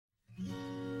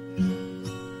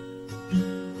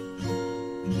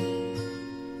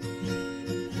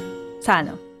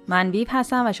سلام، من بیب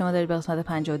هستم و شما دارید به قسمت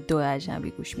 52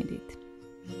 اجنبی گوش میدید.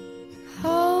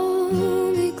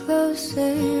 Hold me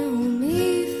closer, hold me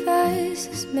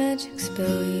fast. This magic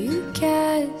spell you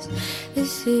cast.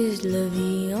 This is la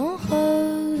vie en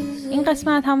rose. این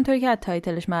قسمت همونطوری که از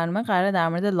تایتلش معلومه قراره در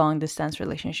مورد long distance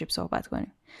relationship صحبت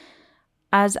کنیم.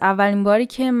 از اولین باری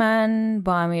که من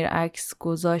با امیر عکس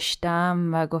گذاشتم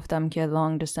و گفتم که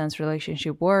long distance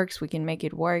relationship works, we can make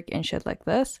it work and shit like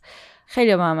this,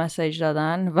 خیلی به من مسیج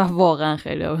دادن و واقعا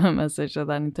خیلی به من مسیج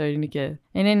دادن. اینطوری که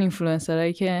این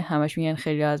اینفلوئنسرایی که همش میگن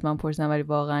خیلی از من پرسیدن ولی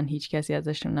واقعا هیچ کسی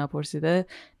ازشون نپرسیده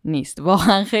نیست.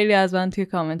 واقعا خیلی از من توی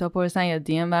کامنت ها پرسیدن یا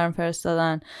دی ام برام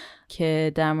فرستادن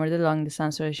که در مورد long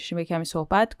distance relationship به کمی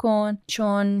صحبت کن،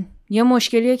 چون یه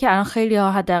مشکلیه که الان خیلی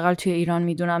ها حداقل توی ایران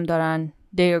میدونم دارن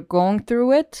they're going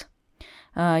through it.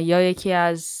 یا یکی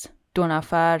از 2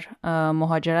 نفر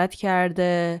مهاجرت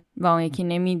کرده و اون یکی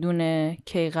نمیدونه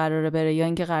کی قراره بره، یا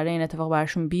اینکه قراره این اتفاق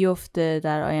براشون بیفته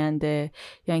در آینده،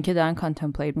 یا اینکه دارن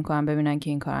contemplate میکنن ببینن که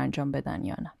این کار انجام بدن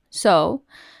یا نه. So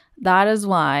that is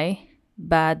why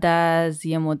بعد از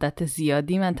یه مدت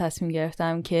زیادی من تصمیم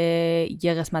گرفتم که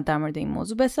یه قسمت در مورد این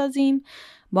موضوع بسازیم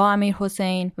با امیر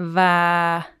حسین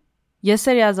و یه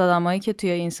سری از آدمایی که توی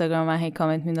اینستاگرام من هی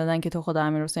کامنت میدادن که تو خود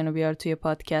امیر حسین رو بیار توی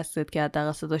پادکستت که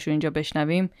حداقل صداشو اینجا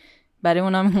بشنویم. برای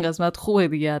اونم این قسمت خوبه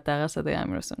دیگه، حداقل صدای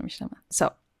امیر حسین رو میشنون. So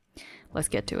let's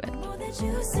get to it.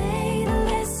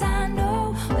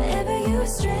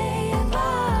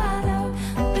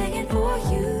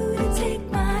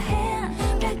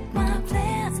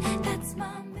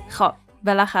 خب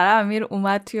بالاخره امیر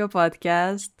اومد توی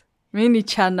پادکست. می‌بینی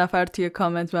چند نفر توی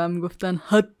کامنت بهم میگفتن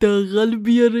حداقل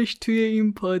بیارش توی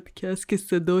این پادکست که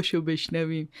صداشو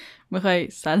بشنویم. میخوای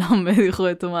سلام بدی،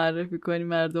 خودتو معرفی کنی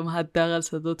مردم حداقل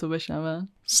صداتو بشنون؟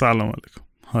 سلام علیکم،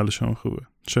 حال شما خوبه؟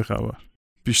 چه خبر؟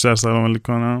 بیشتر سلام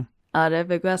علیکم. آره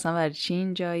بگو اصلا برای چی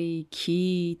اینجایی؟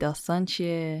 کی؟ داستان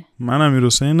چیه؟ من امیر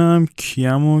حسینم،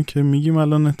 کیمو که میگیم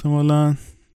الان احتمالاً.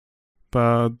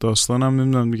 بعد داستانم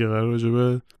نمیدونم دیگه، قرار راجع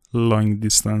به long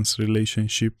distance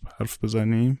relationship حرف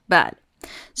بزنیم. بله.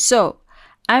 So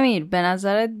امیر به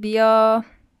نظرت بیا،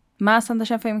 من اصلا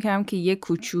داشتم فکر می‌کردم که یه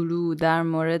کوچولو در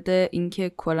مورد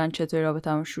اینکه کلا چطور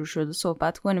رابطه‌مون شروع شده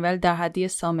صحبت کنیم، ولی در حدی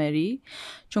سامری،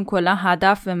 چون کلا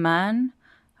هدف من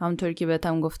همونطوری که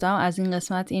بهتم گفتم از این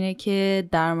قسمت اینه که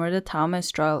در مورد تمام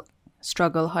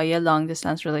struggle های long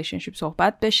distance relationship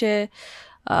صحبت بشه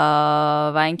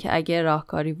و اینکه اگه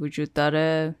راهکاری وجود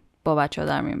داره با بچه‌ها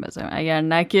در میون بذاریم، اگر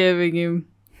نه که بگیم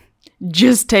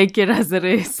just take it as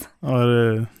it is.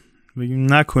 آره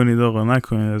بگیم نکنید آقا،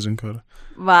 نکنید از این کارا.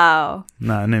 واو.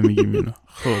 نه نمیگیم اینو.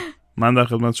 خب من در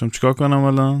خدمت شما چیکار کنم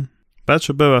الان؟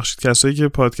 بچه ببخشید کسایی که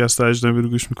پادکست اجنبی رو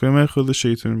گوش میکنیم من خود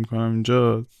شیطونی میکنم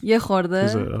اینجا یه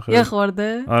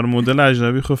خورده آره مدل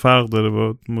اجنبی خود فرق داره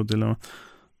با مدل من.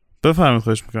 بفرمایید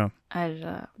خواهش میکنم.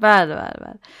 بله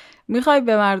میخوای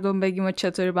به مردم بگیم و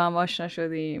چطوری با هم آشنا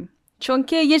شدیم؟ چون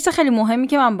که یه چیز خیلی مهمی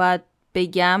که من باید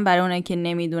بگم برای اونایی که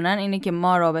نمیدونن اینه که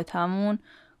ما رابطمون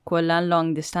کلا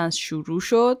لانگ دیستنس شروع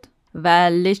شد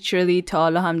و literally تا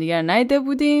حالا هم دیگر ندیده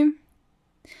بودیم.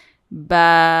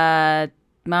 بعد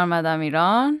من اومدم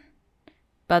ایران،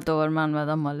 بعد دوباره من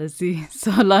اومدم مالزی.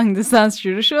 So لانگ دیستنس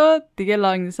شروع شد دیگه،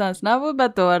 لانگ دیستنس نبود،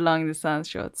 بعد دوباره لانگ دیستنس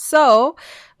شد. So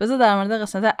بذار در مورد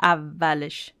قسمت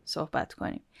اولش صحبت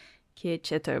کنیم که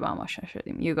چطور با هم آشنا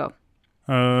شدیم. You go.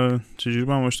 چجوری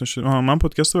با هم آشنا شدیم؟ من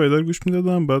پادکست ویدار گوش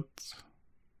میدادم، بعد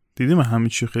دیدیم همه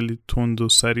چی خیلی تند و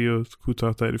سریع و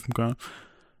کوتاه تعریف میکنم.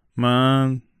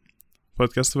 من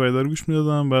پادکست ویدار گوش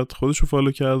میدادم، بعد خودشو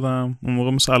فالو کردم. اون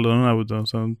موقع مثل الان نبودم،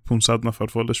 مثلا 500 نفر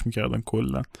فالوش میکردن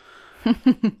کلا.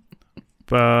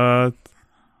 بعد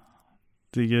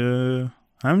دیگه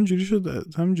همینجوری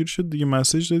شد دیگه.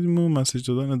 مسیج دادیم و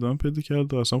مسیج دادن ادامه پیدا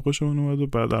کرد و اصلا خوشمون اومد و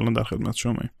بعد الان در خدمت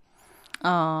شماییم.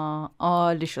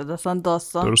 عالی شد اصلا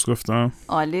داستان. درست گفتم؟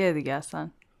 عالیه دیگه اصلا.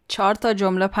 4 تا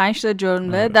جمله 5 تا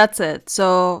جمله that's it.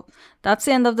 So that's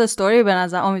the end of the story. به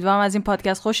نظر امیدوارم از این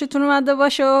پادکست خوشتون اومده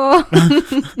باشه.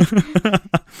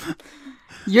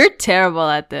 You're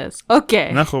terrible at this.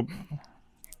 Okay. نه خب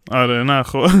آره نه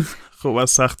خب از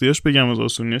سختیاش بگم از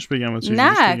آسونیاش بگم از چجوریش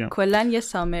بگم؟ نه کلا یه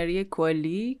سامری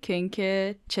کلی که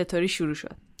اینکه چطوری شروع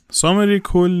شد. سامری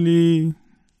کلی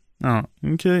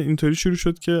اینکه اینطوری شروع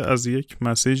شد که از یک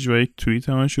مسیج و یک توییت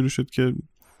من شروع شد که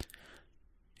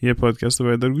یه پادکست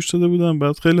ویدار گوش داده بودم،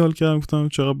 بعد خیلی حال کردم، گفتم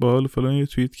چقدر باحال فلان، یه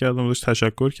توییت کردم ازش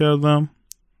تشکر کردم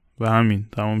و همین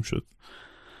تمام شد.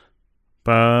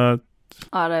 بعد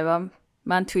آره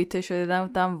من توییتش رو دیدم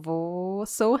گفتم وو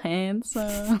سو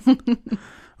هندسم.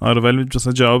 آره ولی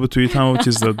مثلا جواب توییت هم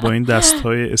چیز داد با این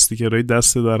دست‌های استیکرهای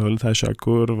دست در حال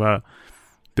تشکر و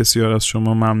بسیار از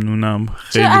شما ممنونم،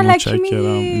 خیلی متشکرم،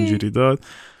 اینجوری داد.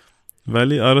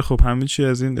 ولی آره خب همه چی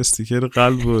از این استیکر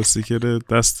قلب و استیکر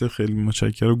دست خیلی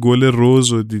متشکرم، گل روز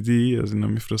رو دیدی از اینا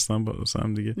میفرستم واسه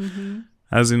هم دیگه.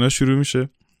 از اینا شروع میشه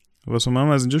واسه من،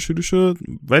 از اینجا شروع شد.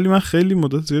 ولی من خیلی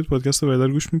مدت زیاد پادکست ویدر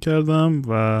گوش میکردم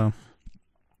و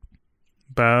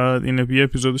بعد این یه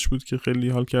اپیزودش بود که خیلی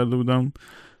حال کرده بودم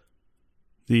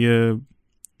دیگه،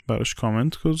 براش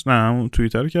کامنت نه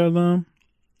توییتر کردم،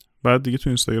 بعد دیگه تو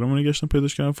اینستاگرام نگشتم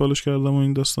پیداش کردم، فالوش کردم و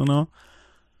این داستانا.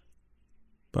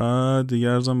 بعد دیگه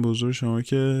عرضم به حضور شما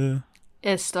که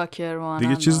استاکرمانم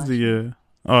دیگه چیز دیگه،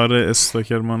 آره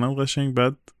استاکرمانم قشنگ.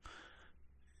 بعد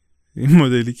این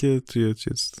مدلی که توی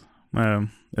چیز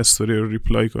استوری رو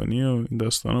ریپلای کنی و این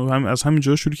داستانا، هم از همین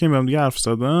جا شروع کنیم با هم دیگه حرف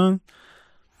زدن.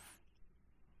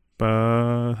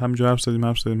 بعد همینجا حرف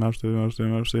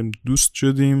زدیم دوست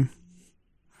شدیم،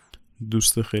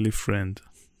 دوست خیلی فرند.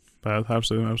 بعد حرف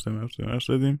زدیم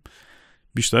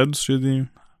بیشتر دوست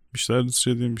شدیم،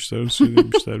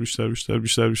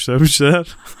 بیشتر.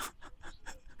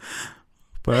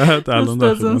 بعد الان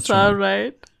در خدمت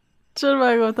شما. چرا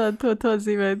بگوتن تو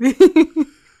توضیح بدی؟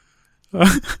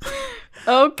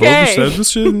 اوکی بیشتر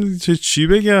دوست شدیم چی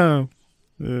بگم؟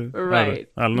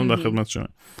 الان در خدمت شما.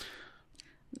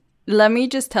 Let me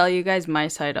just tell you guys my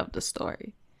side of the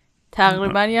story.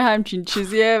 تقریبا یه همچین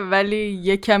چیزیه ولی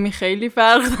یه کمی خیلی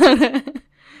فرق داره.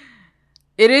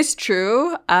 It is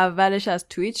true. اولش از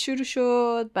توییت شروع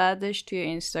شد، بعدش توی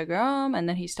اینستاگرام and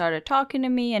then he started talking to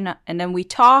me and then we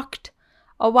talked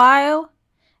a while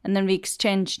and then we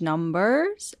exchanged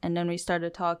numbers and then we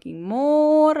started talking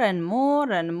more and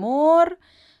more.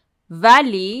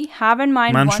 ولی have in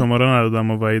mind من شماره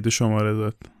ندادم و وحید شماره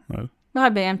داد. میخوای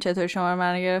بگم چطور شماره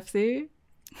منو گرفتی؟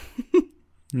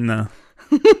 نه.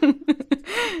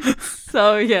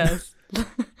 So yes.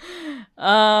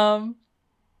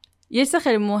 یه چیز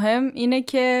خیلی مهم اینه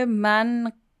که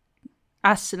من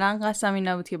اصلا قصدم این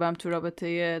نبود که برم تو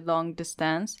رابطه long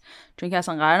distance، چون که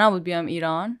اصلا قرار نبود بیام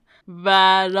ایران و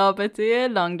رابطه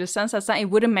long distance اصلا it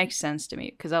wouldn't make sense to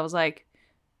me because I was like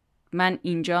من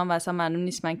اینجام و اصلا معلوم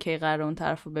نیست من کی قرار اون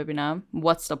طرف رو ببینم.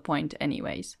 What's the point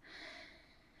anyways؟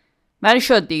 ولی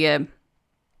شد دیگه.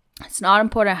 It's not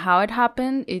important how it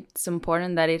happened. It's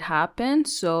important that it happened.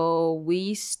 So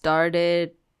we started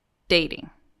dating.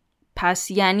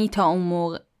 پس یعنی تا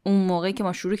اون موقعی که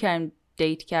ما شروع کردیم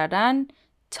دیت کردن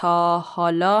تا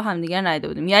حالا همدیگر ندیده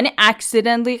بودیم. یعنی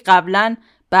accidentally قبلا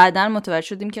بعدن متوجه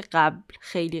شدیم که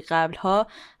خیلی قبلها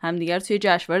همدیگر توی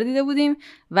جشنواره دیده بودیم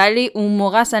ولی اون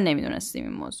موقع اصلا نمیدونستیم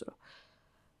این موضوع.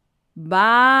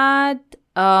 بعد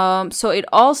so it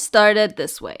all started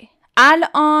this way.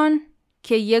 الان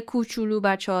که یه کوچولو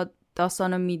بچه‌ها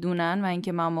داستانو میدونن و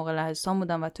اینکه من موقع لهستان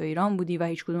بودم و تو ایران بودی و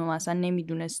هیچ کدوم اصلا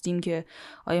نمیدونستیم که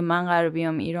آیا من قرار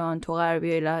بیام ایران، تو قرار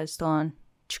بیای لهستان،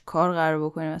 چه کار قرار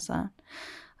بکنیم مثلا.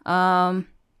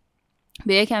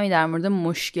 به یه کمی در مورد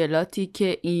مشکلاتی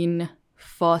که این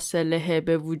فاصله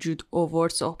به وجود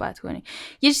آورد صحبت کنیم.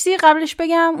 یه چیزی قبلش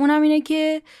بگم، اونم اینه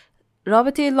که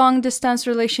رابطه long distance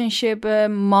relationship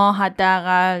ما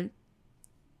حداقل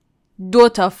 2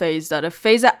 تا فیز داره.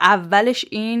 فیز اولش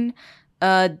این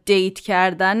دیت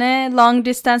کردن لانگ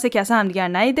دیستنس که اصلا همدیگر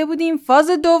ندیده بودیم. فاز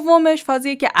دومش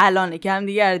فازیه که الانه که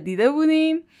همدیگر دیده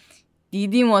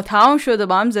دیدیم و تمام شده،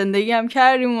 با هم زندگی هم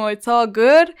کردیم و it's all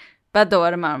good. بعد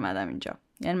دوباره من اومدم اینجا،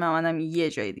 یعنی من اومدم یه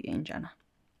جای دیگه اینجا نه.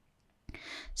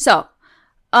 So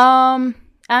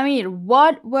Amir,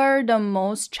 what were the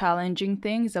most challenging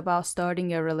things about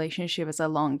starting a relationship as a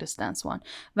long distance one?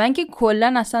 و اینکه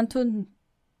کلا اصلا تو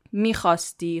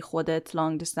میخواستی خودت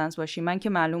long distance باشی. من که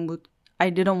معلوم بود I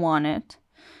didn't want it،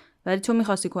 ولی تو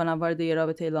میخواستی کنم وارد یه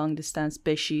رابطه long distance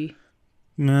بشی.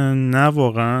 نه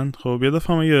واقعا. خب یه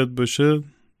دفعه ما یاد باشه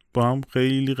با هم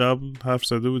خیلی قبل حرف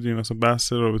زده بودیم، مثلا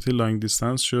بحث رابطه long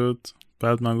distance شد.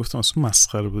 بعد من گفتم اصلا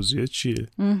مسخره بازیه چیه؟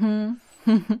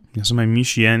 مثلا من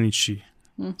میشه یعنی چی؟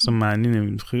 اصلا معنی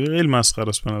نمیده، خیلی مسخره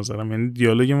است به نظرم. یعنی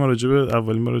دیالوگ ما راجع به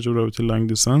اولین بار راجع به رابطه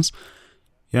long distance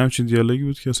یه همچین دیالوگی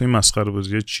بود که اصلا این مسخره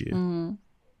بازیه چیه.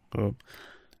 خب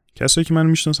کسایی که من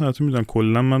میشناسن حتما میدونن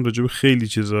کلا من راجع به خیلی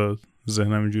چیزا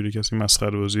ذهنم اینجوری که اصلا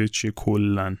مسخره بازیه چیه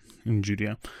کلا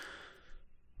اینجوریم.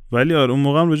 ولی آره اون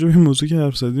موقع هم راجع به این موضوع که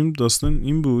حرف زدیم داستان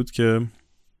این بود که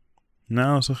نه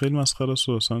اصلا خیلی مسخره است،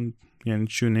 اصلا یعنی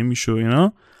چی نمیشه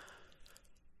اینا.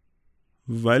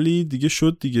 ولی دیگه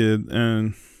شد دیگه.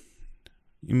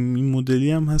 این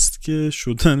مدلی هم هست که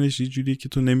شدنش یه جوریه که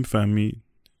تو نمیفهمی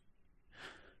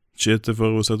چه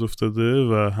اتفاقی واسط افتاده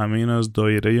و همه این از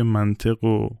دایره منطق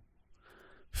و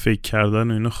فکر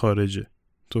کردن و اینا خارجه.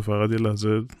 تو فقط یه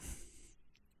لحظه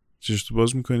چشتو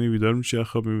باز میکنی، بیدار میشی از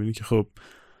خواب، میبینی که خب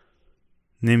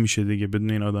نمیشه دیگه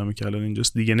بدون این آدمی که الان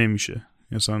اینجاست دیگه نمیشه.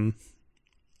 مثلا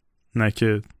نه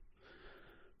که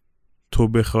تو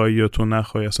بخوای یا تو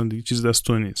نخوای، اصلا دیگه چیز دست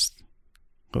تو نیست.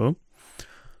 خب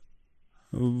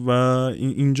و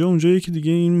اینجا اونجاییه که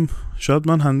دیگه این شاید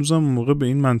من هنوزم موقع به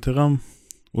این منطقم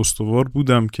استوار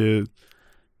بودم که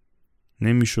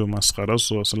نمیشه، مسخره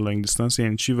است اصلا لانگ دیستنس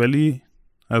یعنی چی، ولی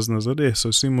از نظر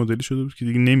احساسی مدلی شده بود که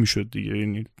دیگه نمیشد دیگه،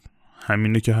 یعنی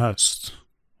همینه که هست.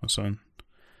 اصلا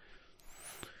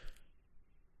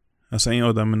این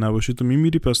آدم نباشه تو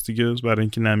میمیری، پس دیگه برای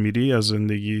اینکه نمیری از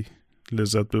زندگی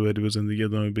لذت ببری، به زندگی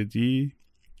ادامه بدی،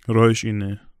 راهش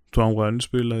اینه. تو هم قرار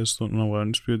نیست بری لهستان، اونم قرار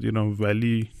نیست بیاد ایران،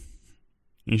 ولی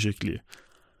این شکلیه.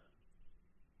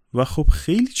 و خب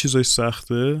خیلی چیزای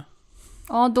سخته.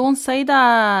 don't say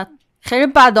that.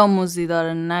 خیلی بدآموزی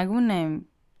داره، نگو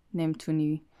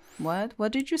نمیتونی. What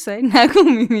did you say؟ نگو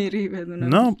میمیری بدون.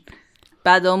 نه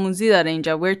بدآموزی داره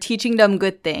اینجا. We're teaching them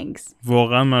good things.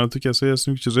 واقعا من تو کسایی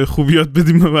هستیم که چیزای خوبی یاد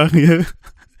بدیم به بقیه.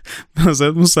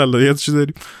 نظرت مسلحیتشو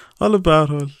داریم. حالا به هر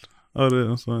حال آره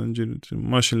مثلا اینجوری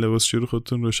ماشین لباسشویی رو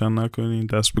خودتون روشن نکنین،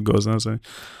 دست به گاز نزنین.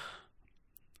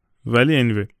 ولی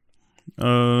anyway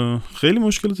خیلی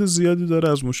مشکلات زیادی داره،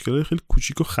 از مشکلات خیلی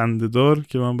کوچیک و خنده‌دار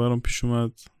که من برام پیش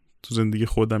اومد تو زندگی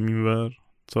خودم اینور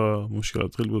تا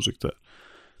مشکلات خیلی بزرگتر.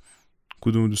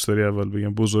 کدوم دوست داری اول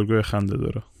بگم؟ بزرگای خنده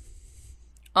داره.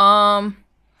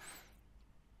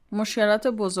 مشکلات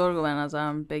بزرگ رو به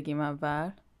نظرم بگیم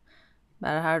اول،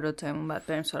 برای هر دو تایمون بعد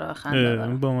بریم سراغ خنده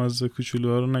داره. با مزه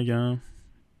کوچولوها رو نگم؟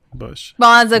 باش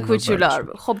با مزه کوچولوها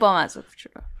رو. خب با مزه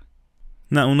کوچولوها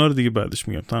نه اونا رو دیگه بعدش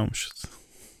میگم، تموم شد.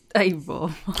 ای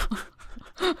بابا.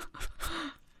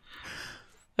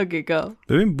 اوکی گو.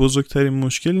 ببین بزرگترین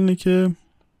مشکل اینه که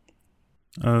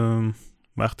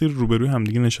وقتی روبروی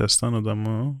همدیگه نشستن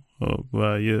آدم‌ها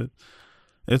و یه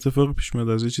اتفاق پیش میاد،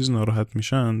 از یه چیز ناراحت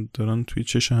میشن، دارن توی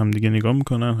چش همدیگه نگاه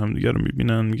میکنن، همدیگه رو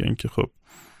میبینن، میگن که خب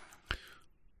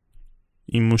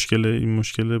این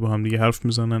مشکله، با همدیگه حرف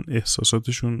میزنن،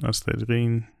 احساساتشون از طریق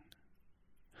این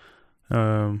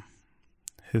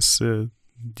حس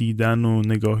دیدن و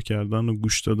نگاه کردن و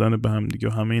گوش دادن به همدیگه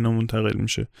و همه اینا منتقل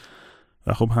میشه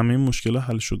و خب همه این مشکل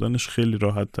حل شدنش خیلی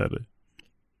راحت تره.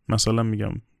 مثلا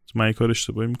میگم من یه کار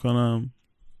اشتباهی میکنم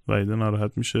و ایده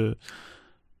ناراحت میشه،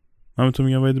 من به تو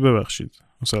میگم وایده ببخشید،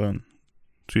 مثلا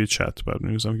توی چت بعد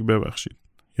می‌نویسم که ببخشید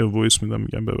یا وایس میدم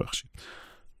میگم ببخشید.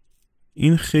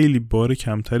 این خیلی بار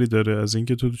کمتری داره از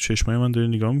اینکه تو چشمای من داری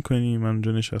نگاه میکنی، من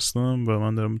اونجا نشستم و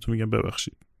من دارم به تو میگم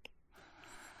ببخشید.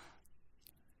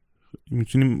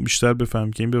 میتونیم بیشتر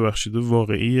بفهم که این ببخشید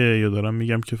واقعیه یا دارم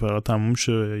میگم که فقط تموم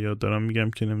شه، یا دارم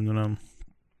میگم که نمیدونم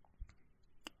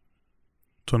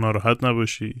تو ناراحت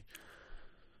نباشی.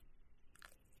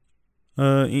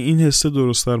 این حسه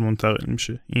درست‌تر منتقل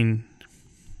میشه. این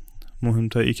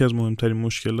یکی از مهمترین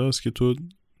مشکلات است که تو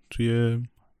توی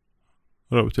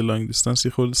رابطه لانگ دیستنس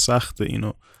خیلی سخته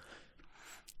اینو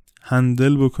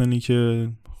هندل بکنی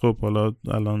که خب حالا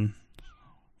الان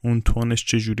اون تونش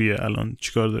چجوریه، الان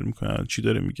چیکار داره میکنه، الان چی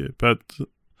داره میگه. بعد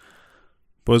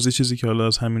بازی چیزی که حالا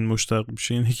از همین مشتق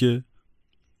میشه اینه که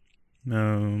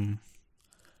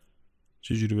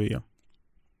چجوری بگم،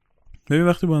 ببین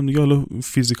وقتی با هم دیگه حالا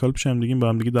فیزیکال پیش هم دیگه با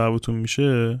هم دیگه دعواتون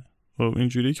میشه، خب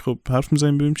اینجوریه که خب حرف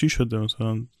میزنیم ببینیم چی شده،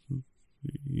 مثلا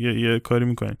یه کاری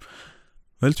میکنیم.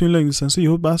 ولی تو این لانگ دیستنس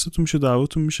یهو بحثتون میشه،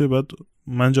 دعواتون میشه، بعد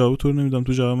من جواب تو رو نمیدم،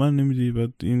 تو جواب من نمیدی،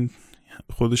 بعد این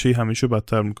خودش همیشه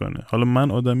بدتر میکنه. حالا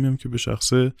من آدمیم که به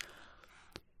شخصه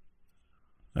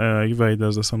اگه وحید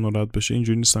از دستم ناراحت بشه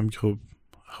اینجوری نیستم که خب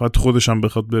حتی خودش هم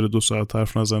بخواد بره 2 ساعت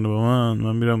حرف نزنه با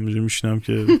من میرم اونجا میشینم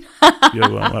که بیا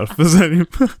با هم حرف بزنیم.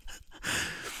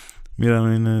 میرم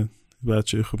این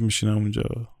بچه خوب میشینم اونجا،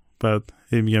 بعد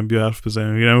میگم بیا حرف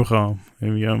بزنیم، میگم میخوام،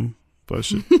 میگم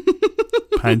باشه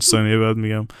 5 ثانیه بعد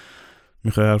میگم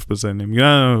میخوای حرف بزنیم،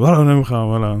 میگم والا نمیخوام،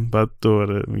 والا بعد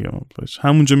دوباره میگم باشه،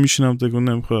 همونجا میشینم تکون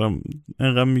نمیخورم،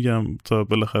 انقدر میگم تا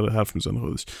بالاخره حرف میزنه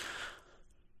خودش.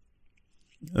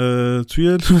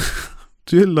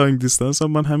 توی لانگ دیستنس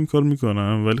هم من همین کار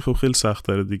میکنم، ولی خب خیلی سخت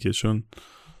تره دیگه، چون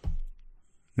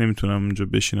نمیتونم اونجا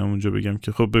بشینم اونجا بگم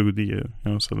که خب بگو دیگه،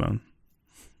 یا مثلا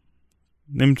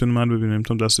نمیتونه من ببینم،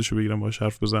 نمیتونم دستشو بگیرم باهاش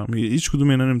حرف بزنم، هیچ کدوم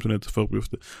اینا نمیتونه اتفاق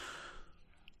بیفته.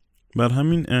 بر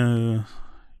همین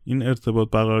این ارتباط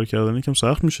برقرار کردن یکم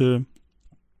سخت میشه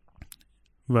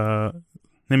و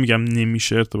نمیگم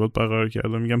نمیشه ارتباط برقرار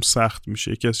کردن، میگم سخت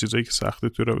میشه. یکی از چیزایی که سخته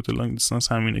توی رابطه لانگ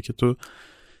دیستنس همینه که تو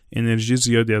انرژی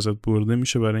زیادی ازت برده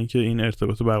میشه برای اینکه این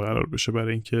ارتباط برقرار بشه،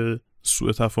 برای اینکه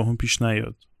سوء تفاهم پیش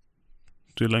نیاد.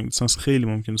 توی لانگ دیستنس خیلی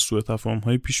ممکنه سوء تفاهم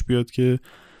های پیش بیاد که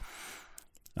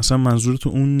اصلا منظور تو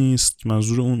اون نیست،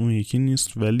 منظور اون یکی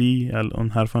نیست، ولی الان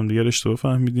حرفم دیگر اشتباه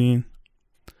فهمیدین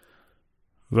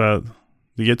و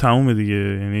دیگه تمومه دیگه،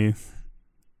 یعنی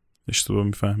اشتباه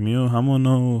میفهمی و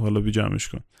همونو حالا بی جمعش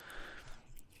کن.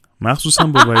 مخصوصا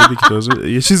با وحیدی که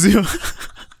تازه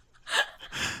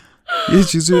یه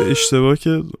چیزی اشتباه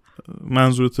که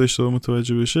منظورت اشتباه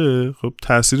متوجه بشه، خب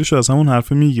تأثیرشو از همون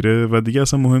حرفه میگیره و دیگه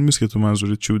اصلا مهم نیست که تو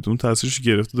منظورت چی بود، اون تأثیرشو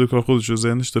گرفته، داره کار خودشو،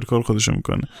 ذهنش داره کار خودشو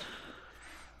میکنه.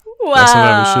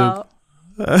 واو.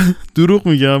 دروغ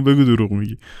میگم، بگو دروغ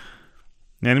میگی.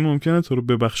 یعنی ممکنه تو رو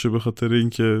ببخشه به خاطر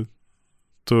اینکه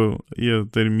تو یا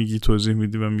داری میگی، توضیح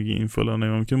میدی و میگی این فلانه،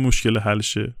 ممکن مشکل حل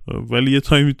شه، ولی یه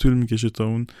تایمی طول میکشه تا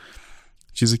اون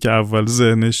چیزی که اول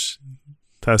ذهنش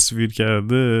تصویر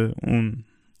کرده اون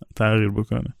تغییر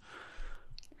بکنه.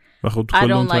 و خب تو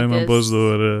کل اون تایم باز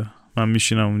دوباره من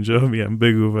میشینم اونجا میگم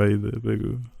بگو وحیده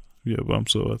بگو، بیا با هم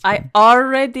صحبت کنیم. I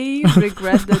already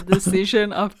regret the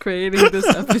decision of creating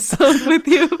this episode with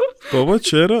you. بابا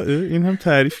چرا؟ این هم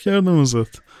تعریف کردم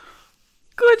ازت.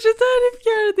 کجا تعریف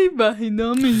کردی؟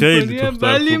 بهینا میکنی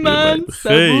ولی من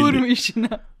صبور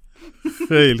میشینم.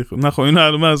 خیلی خوب. نه خب اینو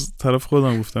الان از طرف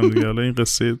خودم گفتم دیگه، حالا این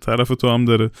قصه طرف تو هم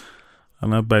داره،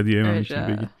 الان بدیه من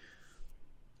میتونی بگی.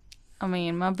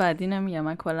 اما من بدی نمیگم،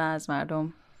 من کلا از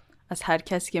مردم، از هر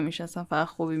کسی که میشناسم فقط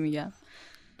خوبی میگم.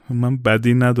 من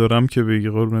بدی ندارم که بگی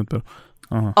قربونت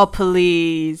برم. Oh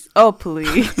please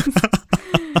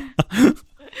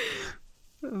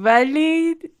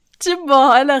ولی چه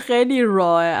باحال، خیلی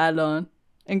راه الان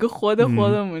انگار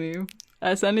خودمونیم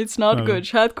اصلا. it's not good.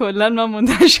 شاید کلا من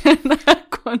منتشر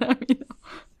نکنم اینو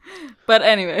but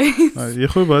anyway یه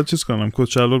خود باید چیز کنم، کت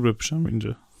شلوار بپوشم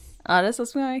اینجا. آره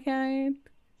احساس میکنم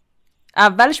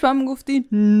اولش با هم گفتی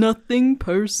nothing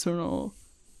personal،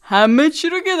 همه چی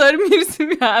رو که داری میرسی،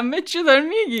 همه چی داری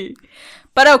میگی.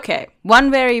 but okay,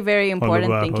 one very very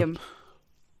important thing که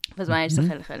بس من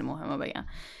خیلی خیلی مهمه بگم،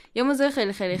 یه موضوع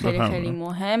خیلی خیلی خیلی خیلی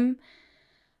مهم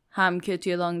هم که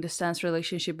توی long distance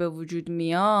relationship به وجود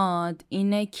میاد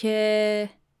اینه که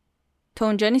تو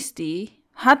اونجا نیستی،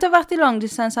 حتی وقتی long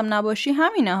distance هم نباشی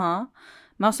همینه ها.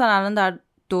 مثلا الان در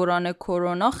دوران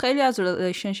کرونا خیلی از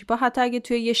relationship ها حتی اگه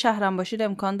توی یه شهرم باشید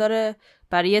امکان داره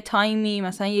برای یه تایمی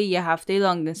مثلا یه هفته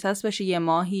long distance بشه، یه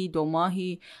ماهی 2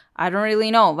 ماهی I don't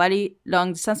really know، ولی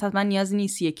long distance حتما نیازی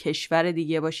نیست یه کشور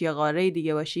دیگه باشی، یه قاره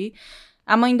دیگه باشی.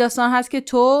 اما این داستان هست که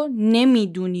تو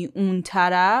نمیدونی اون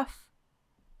طرف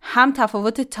هم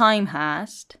تفاوت تایم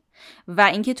هست و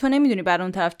اینکه تو نمیدونی برای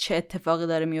اون طرف چه اتفاقی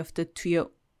داره میفته توی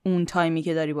اون تایمی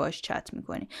که داری باهاش چت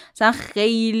میکنی. مثلا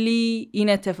خیلی این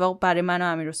اتفاق برای من و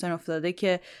امیرحسین افتاده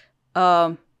که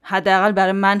حداقل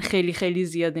برای من خیلی خیلی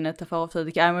زیاد این اتفاق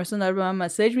افتاده که امیرحسین داره به من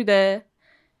مسیج میده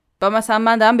و مثلا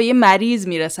من دارم به یه مریض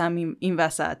میرسم این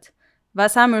وسط و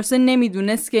اصلا امیرحسین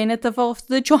نمیدونست که این اتفاق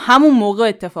افتاده چون همون موقع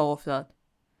اتفاق افتاد.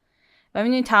 و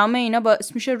میدونی تمام اینا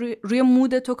باعث میشه روی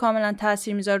مود تو کاملا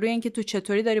تاثیر میذاره، روی اینکه تو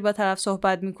چطوری داری با طرف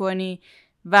صحبت میکنی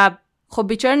و خب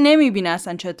بیچاره نمیبینه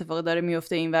اصلا چه اتفاقی داره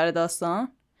میفته این ور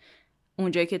داستان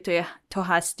اونجایی که تو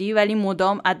هستی، ولی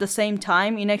مدام at the same time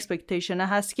این expectation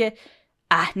هست که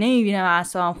نمیبینم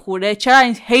اصلا خورده، چرا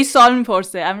این هی سوال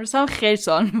میپرسه. امیرحسین خیلی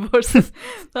سوال میپرسه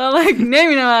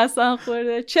نمیبینم اصلا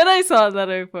خورده، چرا این سوال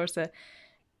داره میپرسه.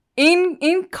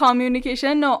 این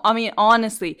communication no I mean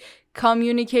honestly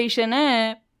communication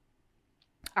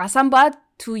اصلا باید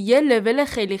تو یه لول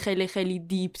خیلی خیلی خیلی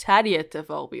دیپ تری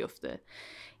اتفاق بیفته.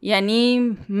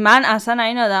 یعنی من اصلا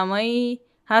این آدمایی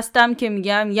هستم که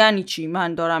میگم یعنی چی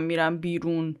من دارم میرم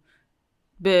بیرون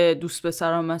به دوست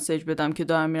پسرام مسیج بدم که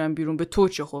دارم میرم بیرون، به تو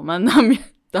چه؟ خب من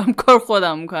دارم کار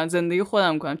خودم میکنم، زندگی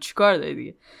خودم میکنم، چی کار داری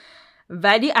دیگه؟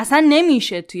 ولی اصلا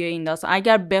نمیشه توی این داستان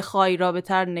اگر بخوای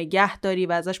رابطه رو نگه داری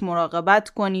و ازش مراقبت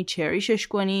کنی، چریشش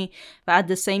کنی و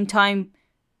at the same time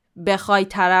بخوای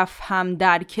طرف هم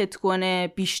درکت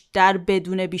کنه، بیشتر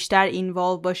بدونه، بیشتر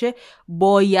اینوالو باشه،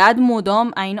 باید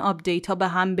مدام این آپدیت ها به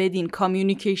هم بدین.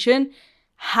 کامیونیکیشن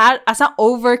اصلا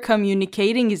over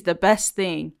communicating is the best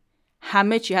thing.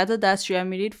 همه چی، حتی دستشویی هم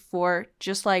میرید for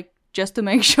just to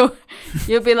make sure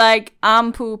you'll be like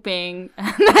I'm pooping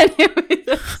and then you'll be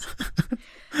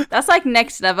that's like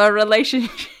next level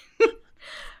relationship.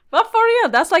 But for real,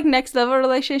 that's like next level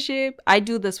relationship. I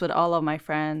do this with all of my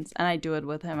friends and I do it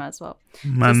with him as well.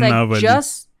 من like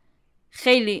just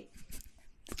خیلی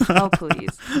oh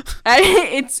please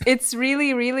it's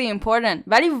really really important.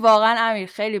 ولی واقعا امیر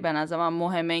خیلی به نظر من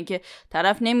مهمه این که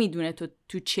طرف نمیدونه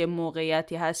تو چه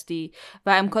موقعیتی هستی و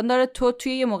امکان داره تو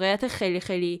توی یه موقعیت خیلی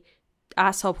خیلی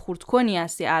اعصاب خورد کنی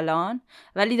هستی الان،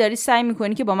 ولی داری سعی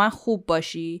میکنی که با من خوب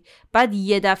باشی، بعد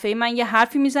یه دفعه من یه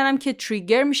حرفی میزنم که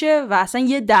تریگر میشه و اصلا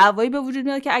یه دعوایی به وجود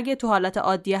میاد که اگه تو حالت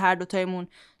عادی هر دوتایمون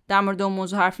در مورد اون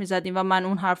موضوع حرف میزدیم و من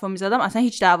اون حرفو میزدم اصلا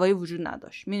هیچ دعوایی وجود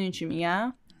نداشت. میدونی چی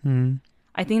میگم؟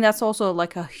 I think that's also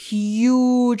like a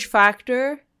huge factor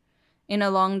in a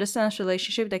long distance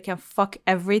relationship that can fuck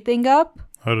everything up.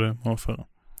 آره موافقم.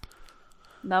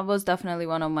 That was definitely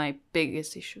one of my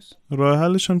biggest issues. راه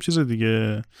حلش هم چیز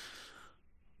دیگه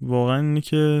واقعا اینه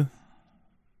که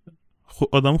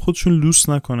آدم خودشون لوس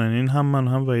نکنن. این هم من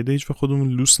هم وحیده هیچ وقت خودمون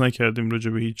لوس نکردیم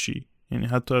راجع به هیچی. یعنی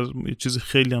حتی از یه چیزی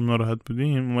خیلی هم ناراحت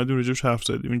بودیم اومدیم راجعش حرف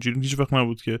زدیم. اینجوری هیچ وقت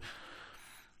نبود که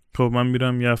خب من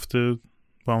میرم یه هفته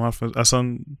با هم حرف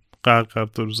اصلا قرق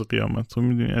تا روز قیامت. تو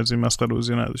میدونی از این مسخره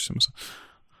بازی نداشتم. مثلا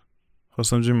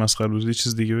خواستم جای مسخره بازی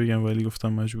چیز دیگه بگم ولی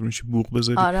گفتم مجبور میشی بوق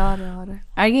بذاری. آره.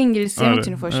 اگه انگلیسی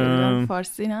میتونی فوش بدی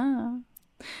فارسی نه.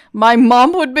 My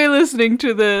mom would be listening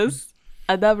to this.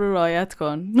 ادب رو رعایت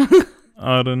کن.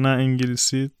 آره نه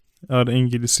انگلیسی. آره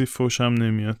انگلیسی فوشم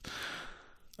نمیاد.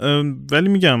 ولی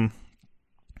میگم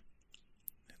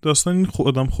داستان این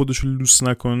آدم خودشو لوس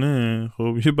نکنه.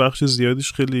 خب یه بخش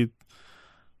زیادیش خیلی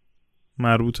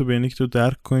مربوطه به اینه که تو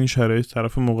درک کنی شرایط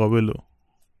طرف مقابلو.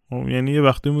 یعنی یه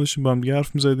وقتی ما داشتیم با هم دیگه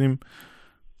حرف میزدیم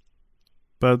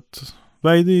بعد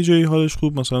وحیده یه جایی حالش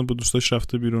خوب مثلا با دوستاش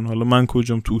رفته بیرون، حالا من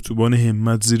کجام تو اتوبان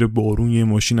همت زیر بارون یه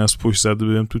ماشین از پشت زده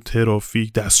بهم تو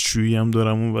ترافیک، دستشویی هم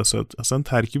دارم اون وسط. اصلا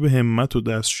ترکیب همت و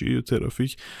دستشویی و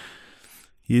ترافیک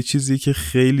یه چیزی که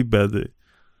خیلی بده.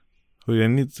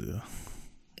 یعنی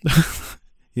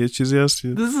یه چیزی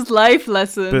هست This is life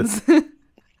lessons.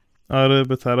 آره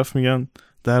به طرف میگن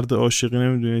درد عاشقی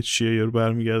نمیدونه چیه، یارو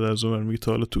برمیگرده از اون میگه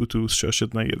تا حالا تو اتوبوس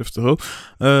شاشت نگرفته. خب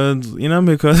اینم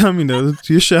حکایتم اینه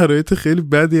توی شرایط خیلی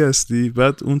بدی هستی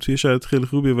بعد اون توی شرایط خیلی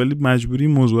خوبیه ولی مجبوری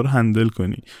موضوع رو هندل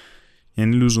کنی.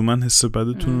 یعنی لزوما حس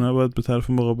بدتون نباید به طرف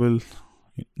مقابل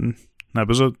نه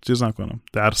بذار چیز نکنم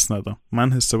درس ندم.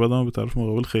 من حس بدم به طرف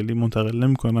مقابل خیلی منتقل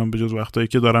نمی‌کنم به جز وقتایی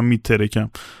که دارم میترکم.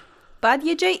 بعد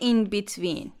یه جای این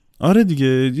بیتوین. آره دیگه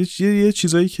یه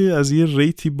چیزایی که از یه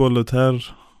ریتی بالاتر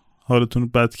حالتون رو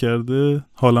بد کرده،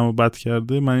 حالمو بد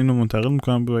کرده، من اینو منتقل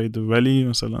میکنم به وحیده. ولی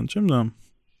مثلا چه میدونم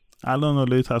الان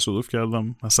حالا تصادف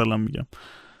کردم مثلا میگم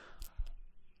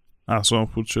اعصابم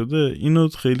خورد شده، اینو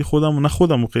خیلی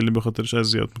خودمو خیلی به خاطرش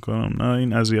اذیت میکنم، نه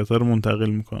این اذیت‌ها رو منتقل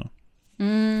میکنم.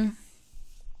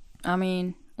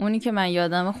 اونی که من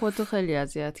یادم خودتو خیلی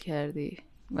اذیت کردی.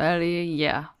 ولی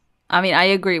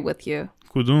I agree with you.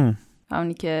 کدوم؟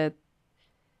 اونی که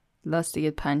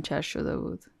لاستیکت پنچر شده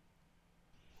بود.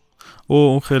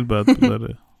 اون خیلی بد بود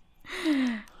داره.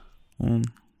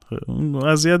 اون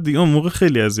اذیت دیگه، اون موقع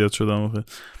خیلی اذیت شدم آخه.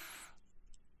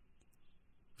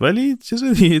 ولی چیز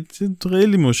دیگه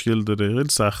خیلی مشکل داره، خیلی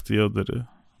سختی‌ها داره،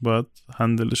 باید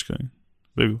هندلش کنیم.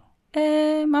 بگو.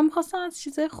 من می‌خواستم از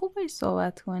چیزای خوبش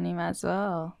صحبت کنیم از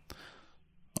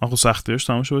آخه سختیاش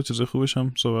تمام شد، چیزای خوبش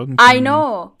هم صحبت می‌کنیم. I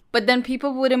know, but then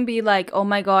people wouldn't be like, oh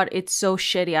my god, it's so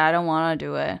shitty, I don't want to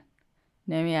do it.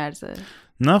 نمیارزه.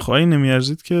 نه خواهی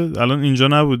نمیارزید که الان اینجا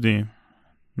نبودیم.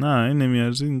 نه این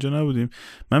نمیارزید اینجا نبودیم.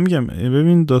 من میگم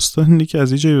ببین داستان اینه که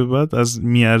از یه جایی به بعد از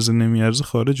میارزه نمیارزه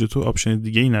خارجه، تو آپشن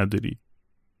دیگه ای نداری.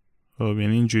 خب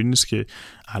یعنی اینجوری نیست که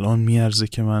الان میارزه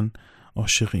که من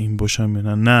عاشق این باشم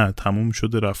یا نه تموم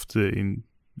شده رفته. این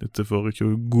اتفاقی که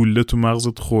گوله تو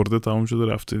مغزت خورده تموم شده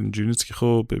رفته. اینجوری نیست که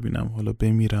خب ببینم حالا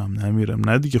بمیرم نمیرم،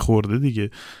 نه دیگه خورده دیگه.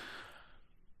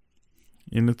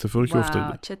 این اتفاقی که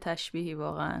افتاده. چه تشبیهی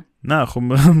واقعا. نه خب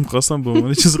من می‌خواستم به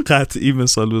عنوان چیز قطعی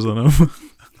مثال بزنم.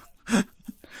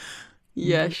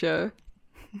 sure.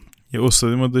 یه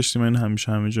استادی ما داشتیم، این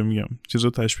همیشه همه جا میگم چیزو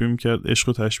تشبیه میکرد،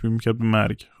 عشقو تشبیه میکرد به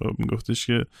مرگ. خب میگفتش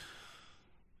که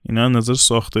اینا نظر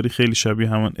ساختاری خیلی شبیه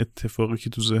همون اتفاقی که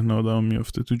تو ذهن آدم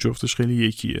میفته، تو جفتش خیلی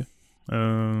یکیه.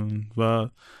 و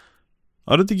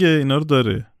آره دیگه اینا رو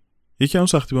داره. یکی اون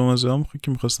سختی با مزه هم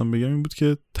که میخواستم بگم این بود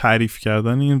که تعریف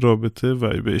کردن این رابطه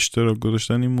و به اشتراک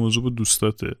گذاشتن این موضوع با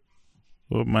دوستاته.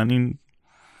 و من این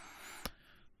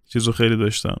چیزو خیلی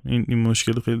داشتم، این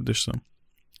مشکل خیلی داشتم.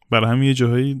 برای همین یه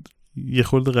جاهایی یه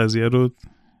خورده قضیه رو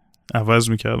عوض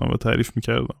میکردم و تعریف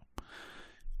میکردم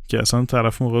که اصلا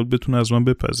طرف مقابل بتونه از من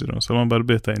بپذیره. مثلا من برای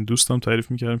بهترین دوستم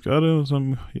تعریف میکردم که آره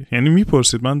مثلا، یعنی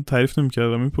میپرسید، من تعریف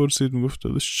نمیکردم، میپرسید میگفت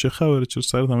داداش چه خبره، چرا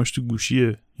سرت همش تو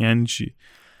گوشیه، یعنی چی؟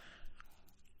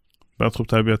 بعد خب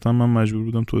طبیعتا من مجبور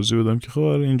بودم توضیح بدم که خب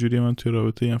آره اینجوریه من توی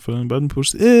رابطه ام فلان. بعد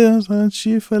میپرسید مثلا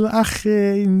چی فلان،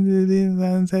 اخه اینجوری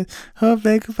مثلا ها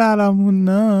بگو برامون.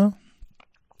 نه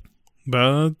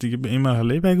بعد دیگه به این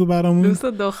مرحله بگو برامون. دوست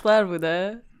دختر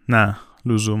بوده؟ نه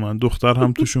لزوما دختر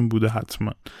هم توشون بوده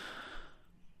حتما،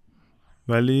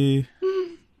 ولی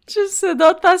چه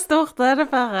صدات پس دختر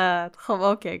فقط. خب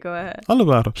اوکی گو اهد. حالا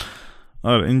به هر حال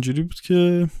آره اینجوری بود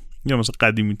که یا مثلا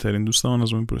قدیمی ترین دوستم من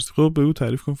از من میپرسید خب بگو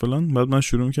تعریف کن فلان. بعد من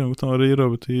شروع میکردم گفتم آره یه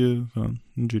رابطه فلان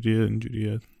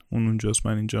اینجوریه اون اونجاست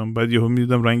من اینجام. بعد یهو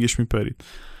میدیدم رنگش میپرید،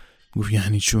 گفت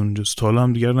یعنی چی اونجاست؟ تا حالا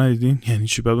هم دیگر ندیدین؟ یعنی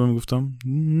چی؟ بعد من میگفتم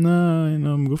نه.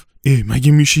 اینا میگفت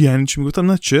مگه میشه یعنی چی؟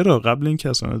 میگفتم نه چرا، قبل اینکه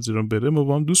اصلا از ایران بره ما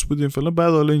با هم دوست بودیم فلان،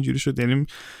 بعد حالا اینجوری شد. یعنی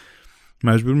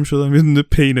مجبور میشدم یه دونه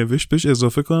پی نوشت بهش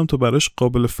اضافه کنم تا براش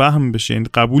قابل فهم بشه، یعنی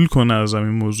قبول کنه از این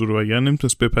موضوع رو، وگرنه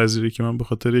نمیتونست بپذیره که من به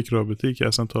خاطر یک رابطه‌ای که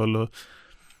اصلا تا حالا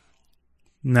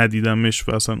ندیدمش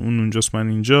و اصلا اون اونجاست من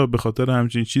اینجا، به خاطر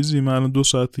همچین چیزی من الان 2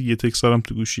 ساعت یه تکسارم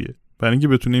تو گوشیه. برای اینکه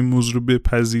بتونه این موضوع رو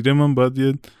بپذیره من باید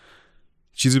یه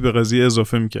چیزی به قضیه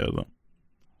اضافه میکردم،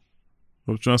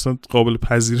 چون اصلا قابل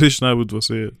پذیرش نبود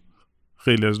واسه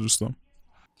خیلی از دوستام.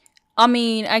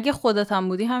 آمین اگه خودت هم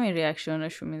بودی همین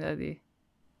ریاکشنشو میدادی؟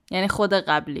 یعنی خود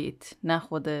قبلیت، نه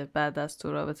خود بعد از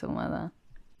تو رابطه اومدن؟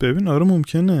 ببین آره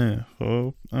ممکنه،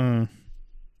 خب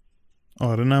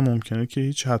آره نه ممکنه که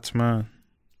هیچ، حتما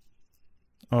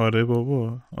آره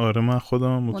بابا، آره من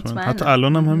خودم هم مطمئن. حتی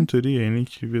الان هم همینطوریه، یعنی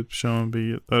که بیاد پیشم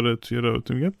بگه آره توی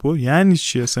رابطه، میگه با یعنی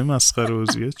چی اصلا مسخره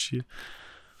بازیه چیه؟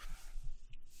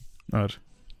 آره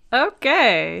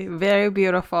اوکی very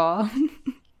beautiful.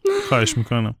 خواهش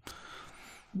میکنم.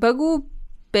 بگو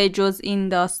بجز این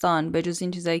داستان، بجز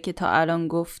این چیزایی که تا الان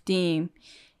گفتیم،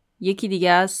 یکی دیگه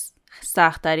از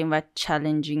سخت ترین و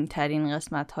چالنجینگ ترین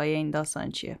قسمت های این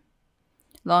داستان چیه؟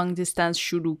 لانگ دیستنس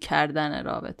شروع کردن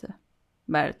رابطه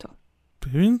برای تو.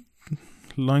 ببین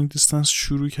لانگ دیستنس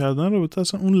شروع کردن رابطه،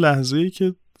 اصلا اون لحظه‌ای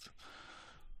که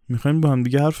میخوایم با هم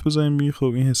دیگه حرف بزنیم بگیم خب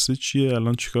این حسه چیه،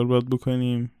 الان چیکار باید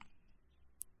بکنیم.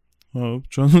 خب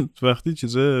چون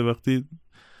وقتی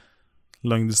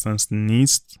لانگ دیستنس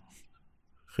نیست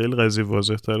خیلی قضیه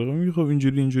واضح تره، میگه خب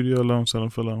اینجوری حالا مثلا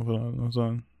فلان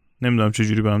مثلا نمیدونم چه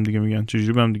جوری به هم دیگه میگن، چه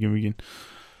جوری به هم دیگه میگین،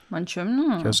 من چه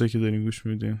میدونم، کسایی که دارین گوش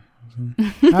میدین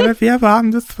حالا بیا با هم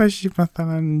دوست باشیم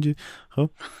مثلا اینجوری. خب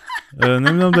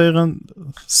نمیدونم دقیقاً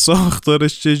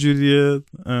ساختارش چه جوریه،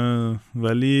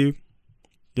 ولی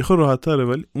یه خود راحت تره،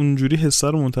 ولی اونجوری حسه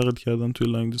رو منتقل کردن توی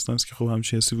لانگ دیستنس که خب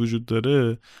همچین حسی وجود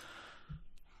داره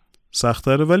سخت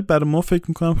تره، ولی برای ما فکر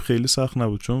میکنم خیلی سخت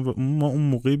نبود، چون ما اون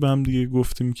موقعی به هم دیگه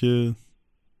گفتیم که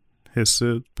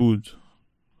حسه بود،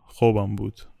 خوبم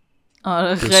بود.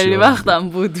 آره خیلی وقتم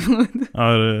بود.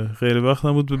 آره خیلی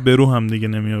وقتم بود، به رو هم دیگه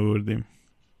نمی آوردیم.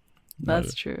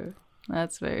 That's true.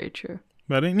 That's very true.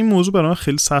 برای این موضوع برای من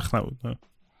خیلی سخت نبود.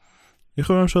 یه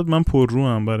خودم شاید من پر رو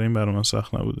هم برای این برای من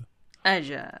سخت نبوده.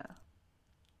 عجب.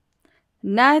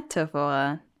 نه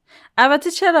اتفاقا.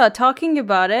 البته چرا talking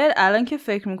about it الان که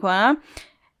فکر میکنم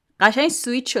قشنگ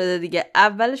سویچ شده دیگه.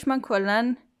 اولش من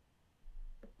کلن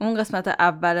اون قسمت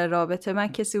اول رابطه من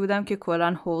کسی بودم که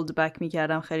کلن hold back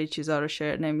میکردم، خیلی چیزا رو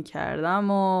شیر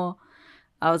نمیکردم و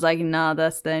I was like no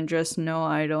that's dangerous, no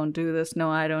I don't do this, no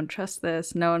I don't trust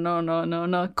this,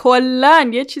 no.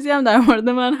 کلن یه چیزی هم در مورد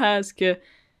من هست که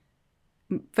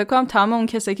فکر کنم تمام اون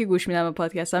کسایی که گوش میدن به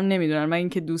پادکستم نمیدونن، من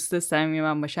اینکه دوست صمیمی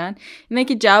من باشن، اینه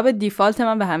که جواب دیفالت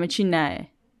من به همه چی نه.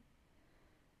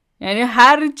 یعنی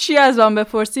هر چی از من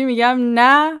بپرسی میگم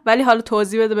نه، ولی حالا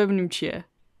توضیح بده ببینیم چیه.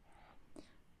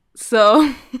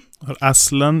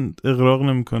 اصلا اغراق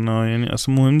نمیکنه، یعنی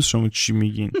اصلا مهم نیست شما چی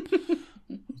میگین.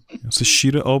 مثلا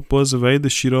شیر آب باز وید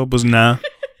شیر آب باز نه.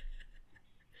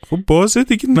 خب بازه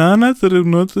دیگه نه نداره،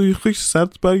 نه تو خودش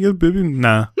سرت برگرد ببین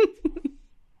نه.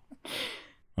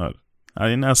 آره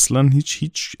این اصلا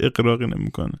هیچ اغراقی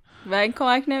نمیکنه و این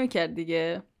کمک نمیکرد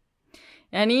دیگه.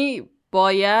 یعنی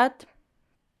باید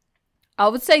I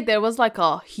would say there was like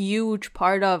a huge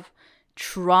part of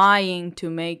trying to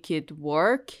make it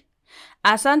work.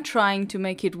 اصلا trying to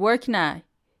make it work نه،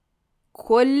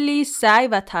 کلی سعی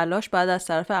و تلاش بعد از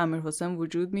طرف امیرحسین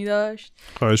وجود می داشت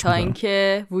تا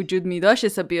اینکه وجود می داشت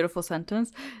it's a beautiful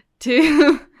sentence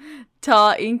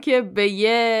تا اینکه به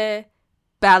یه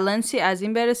بالانسی از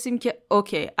این برسیم که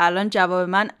اوکی الان جواب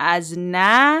من از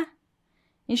نه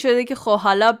این شده که خب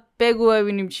حالا بگو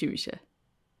ببینیم چی میشه.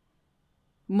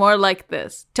 more like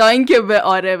this تا اینکه به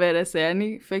آره برسه.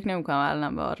 یعنی فکر نمی‌کنم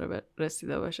الان به آره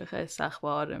رسیده باشه، خیلی سخت به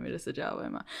آره میرسه جواب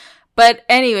من. but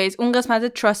anyways اون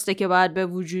قسمت تراست که باید به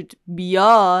وجود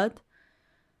بیاد،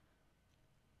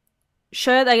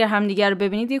 شاید اگر همدیگر رو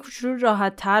ببینید یه کوچولو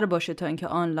راحت تر باشه تا اینکه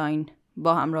آنلاین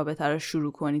با هم رابطه رو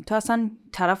شروع کنید. تو اصلا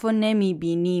طرف رو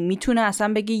نمیبینی، میتونه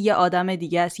اصلا بگی یه آدم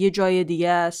دیگه است، یه جای دیگه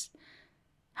است،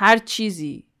 هر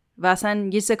چیزی و اصلا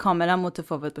یه چیز کاملا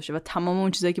متفاوت باشه و تمام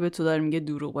اون چیزایی که به تو داره میگه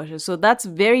دروغ باشه. So that's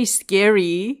very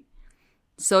scary.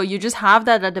 So you just have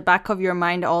that at the back of your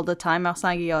mind all the time.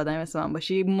 اصلا اگه یه آدمی مثل من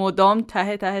باشی مدام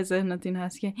ته ذهنت این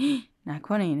هست که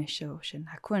نکنه این اشتباه باشه،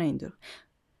 نکنه این دروغ،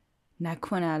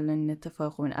 نکنه الان این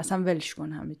اتفاق خوبه، اصلا ولش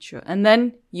کن همه چیو. And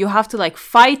then you have to like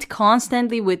fight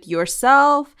constantly with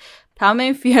yourself. تمام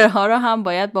این فیرها رو هم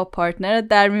باید با پارتنرت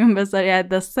در میون بذاری at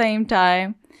the same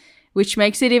time which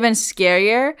makes it even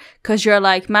scarier because you're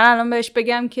like من الان بهش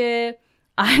بگم که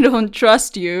I don't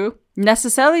trust you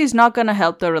necessarily is not gonna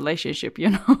help the relationship, you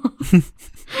know.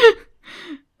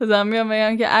 بزن میام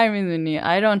بگم که ای میدونی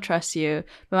I don't trust you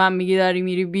به من میگی داری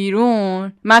میری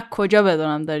بیرون من کجا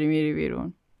بدونم داری میری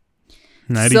بیرون.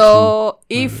 So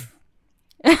if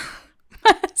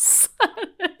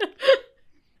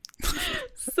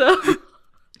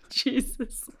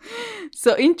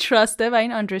So این trust'ه و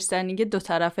این understanding دو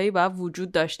طرفه‌ای باید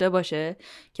وجود داشته باشه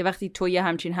که وقتی تو یه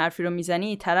همچین حرفی رو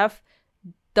میزنی طرف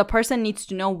the person needs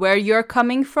to know where you're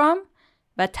coming from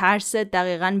و ترس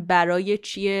دقیقاً برای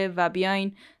چیه و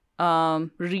بیاین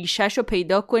ریشش رو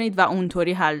پیدا کنید و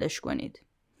اونطوری حلش کنید.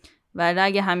 ولی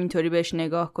اگه همینطوری بهش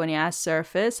نگاه کنی از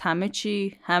surface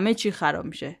همه چی خراب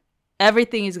میشه.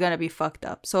 Everything is gonna be fucked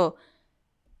up. So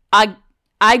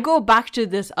I go back to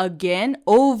this again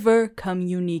over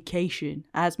communication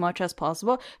as much as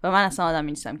possible و من اصلا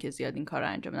آدمی نیستم که زیاد این کار رو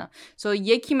انجام بدم. So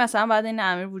یکی مثلا بعد این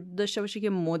امیر وجود داشته باشه که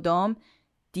مدام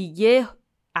دیگه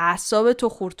اعصاب تو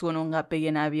خورد کن اونقدر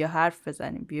بگه نبیا حرف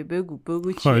بزنیم بیا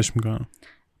بگو چیه. خواهش میکنم.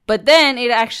 But then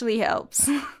it actually helps.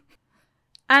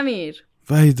 امیر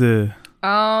وحیده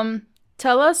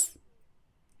tell us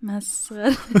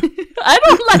مسخره. I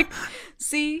don't like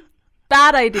see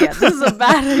bad idea. This is a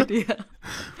bad idea.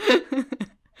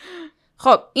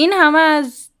 خب این همه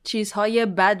از چیزهای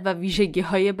بد و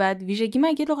ویژگی‌های بد. ویژگی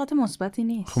مگه لغت مثبتی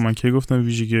نیست؟ خب من کی گفتم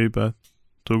ویژگی‌های بد؟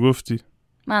 تو گفتی.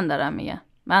 من دارم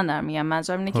میگم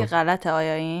منظورم اینه که غلطه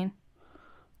آیا این؟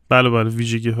 بله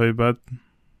ویژگی‌های بد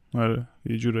آره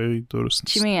یه جورایی درست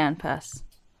نیست. چی میگن پس؟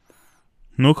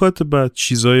 نکات بد،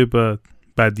 چیزای بد،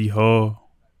 بدی‌ها.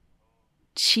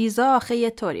 چیزا آخه یه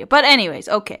طوریه. But anyways,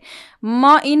 okay.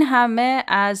 ما این همه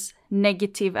از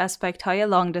negative aspect های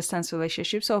long distance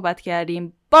relationship صحبت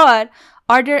کردیم. But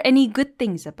are there any good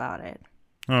things about it?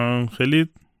 خیلی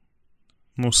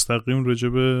مستقیم راجع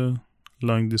به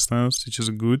long distance یه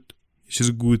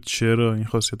چیز good چرا این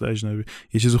خاصیت اجنبی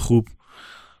یه چیز خوب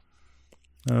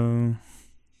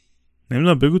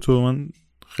نمیدونم بگو تو. من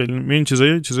خیلی این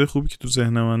چیزای خوبی که تو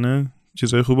ذهن منه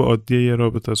چیزای خوب عادیه یه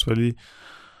رابطه است ولی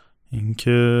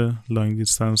اینکه لانگ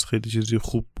دیستنس خیلی چیزی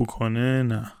خوب بکنه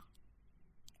نه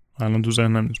الان تو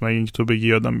ذهنم نیست مگه اینکه تو بگی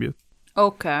یادم بیاد.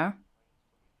 Okay.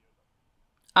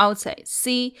 I would say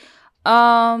see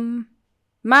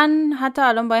من حتی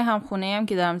الان با همخونه هم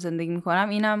که دارم زندگی میکنم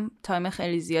اینم تایم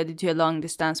خیلی زیادی توی لانگ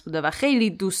دیستنس بوده و خیلی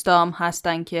دوستام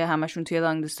هستن که همشون توی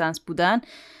لانگ دیستنس بودن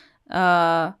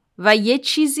و یه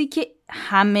چیزی که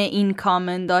همه این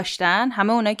کامن داشتن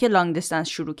همه اونایی که لانگ دیستنس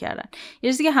شروع کردن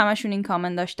یه چیزی که همشون این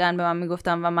کامن داشتن به من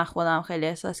میگفتم و من خودم خیلی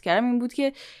احساس کردم این بود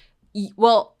که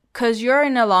well because you're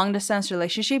in a long distance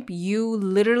relationship you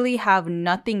literally have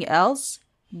nothing else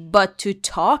but to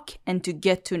talk and to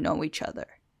get to know each other.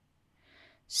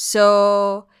 So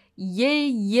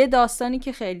یه داستانی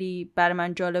که خیلی برای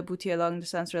من جالب بود توی long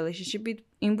distance relationship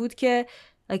این بود که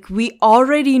like we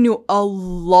already knew a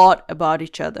lot about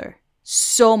each other.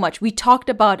 So much. We talked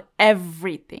about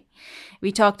everything.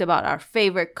 We talked about our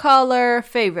favorite color,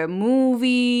 favorite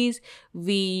movies.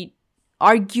 We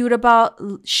argued about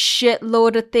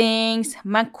shitload of things.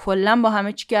 من کلا با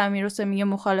همه چی که امیرحسین میگه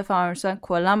مخالفم امیرحسین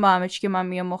کلا با همه چی که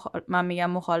من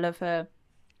میگم مخالفه.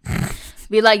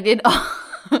 We like did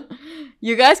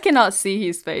You guys cannot see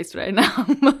his face right now.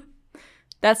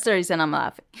 That's the reason I'm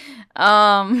laughing.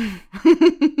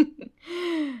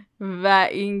 و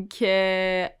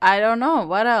اینکه I don't know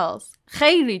what else.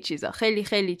 خیلی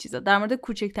چیزا در مورد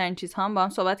کوچکترین چیزها هم با هم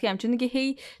صحبت کردیم چون دیگه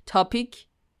هی تاپیک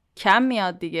کم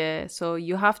میاد دیگه. So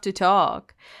you have to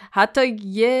talk. حتی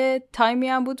یه تایمی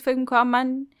هم بود فکر میکنم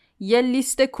من یه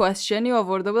لیست کوئسچنی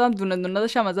آورده بودم دونه دونه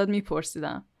داشتم ازت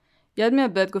میپرسیدم. یاد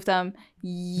میاد بهت گفتم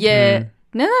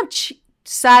نمیدونم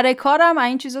سر کارم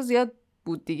این چیزا زیاد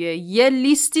بود دیگه. یه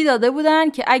لیستی داده بودن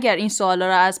که اگر این سوالا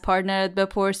رو از پارتنرت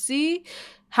بپرسی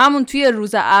همون توی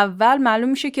روز اول معلوم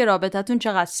میشه که رابطتون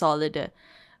چقدر سالده.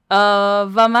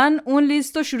 و من اون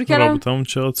لیست رو شروع کردم. رابطمون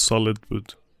چقدر سالد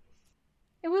بود؟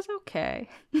 It was okay.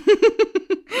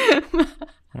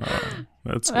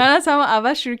 من از همون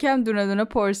اول شروع کردم دونه دونه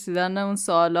پرسیدن اون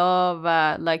سوالا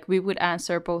و like we would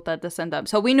answer both at the same time.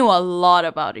 So we knew a lot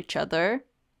about each other.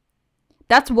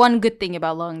 That's one good thing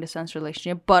about long distance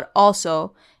relationship. But also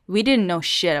we didn't know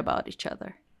shit about each other.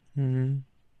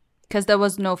 Because there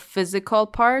was no physical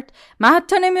part. من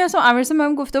حتی نمیدونستم امیرحسین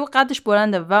بهم گفته بود قدش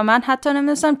بلنده و من حتی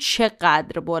نمیدونستم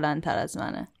چقدر بلندتر از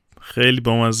منه. خیلی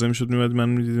بامزه میشد میمد من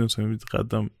میدیدم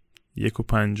قدم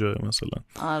 1.50 مثلا.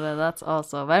 آره that's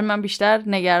also. ولی من بیشتر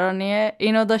نگرانی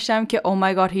اینو داشتم که oh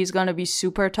my god he's gonna be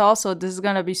super tall so this is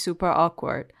gonna be super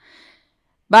awkward.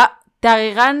 و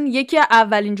دقیقاً یکی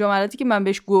اولین جملاتی که من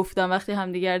بهش گفتم وقتی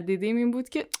همدیگر دیدیم این بود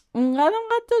که اونقدر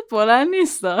بلند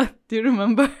نیست. Do you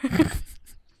remember؟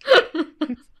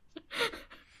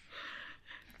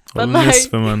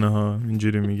 نصف منه ها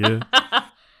اینجوری میگه.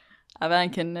 اولا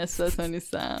که نصف تو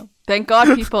نیستم. Thank God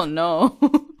people know.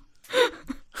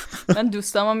 من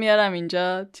دوستامو میارم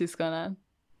اینجا چیز کنن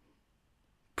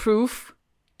proof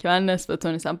که من نصف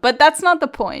تو نیستم. But that's not the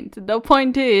point. The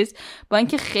point is با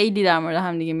اینکه خیلی در مورد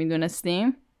هم دیگه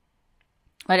میدونستیم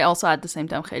ولی also at the same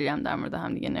time خیلی هم در مورد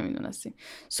هم دیگه نمیدونستیم.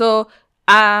 So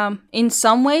in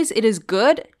some ways it is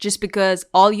good just because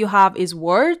all you have is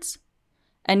words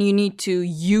and you need to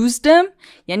use them.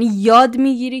 یعنی یاد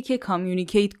میگیری که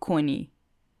communicate کنی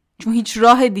چون هیچ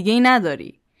راه دیگه ای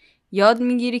نداری. یاد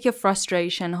میگیری که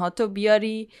frustration هاتو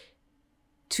بیاری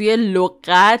توی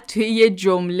لغت، توی یه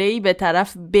جمله‌ای به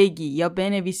طرف بگی یا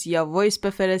بنویسی یا وایس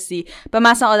بفرستی. به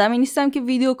مثلا آدمی نیستم که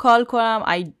ویدیو کال کنم.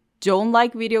 I don't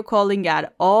like video calling at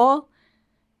all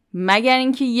مگر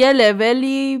اینکه یه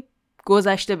لولی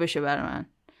گذشته بشه برای من.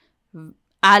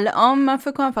 الان من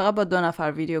فکر کنم فقط با 2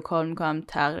 نفر ویدیو کال میکنم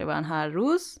تقریبا هر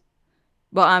روز،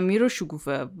 با امیر و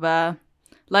شکوفه و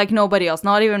like nobody else,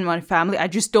 not even my family. I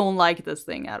just don't like this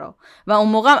thing at all. و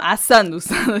اون موقع هم اصلا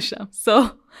دوست نداشتم. So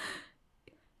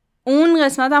اون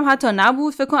قسمت هم حتی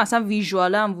نبود، فکر کنم اصلا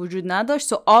ویژوال هم وجود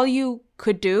نداشت. So all you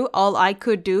could do, all I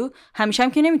could do، همیشه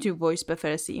هم که نمیتونی وایس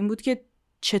بفرستی، این بود که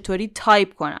چطوری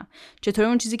تایپ کنم، چطوری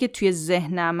اون چیزی که توی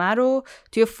ذهنمه رو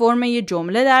توی فرم یه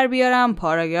جمله در بیارم،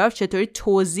 پاراگراف، چطوری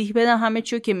توضیح بدم همه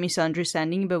چیو که میس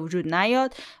اندرستندینگ به وجود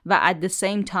نیاد و at the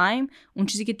same time اون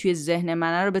چیزی که توی ذهن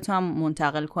منه رو بتونم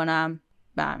منتقل کنم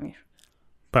به امیر.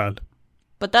 بله.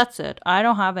 But that's it. I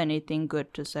don't have anything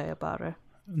good to say about it.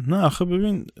 نه آخه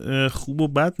ببین خوب و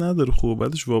بد نداره. خوب و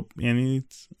بدش یعنی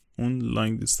اون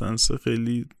لانگ دیستنس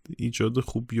خیلی ایجاد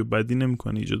خوبی و بدی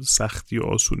نمیکنه، ایجاد سختی و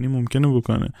آسونی ممکنه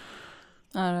بکنه.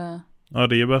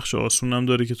 آره یه بخش آسون هم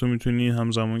داره که تو میتونی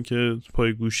همزمان که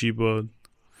پای گوشی با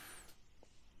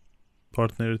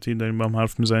پارتنرتی داریم با هم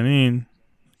حرف میزنین،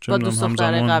 با دوست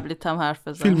دختر قبلیت هم حرف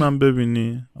بزنی، فیلم هم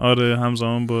ببینی، آره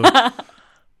همزمان با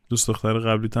دوست دختر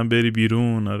قبلیت هم بری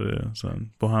بیرون، آره مثلا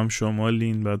با هم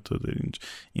شمالین بعد تو دارین،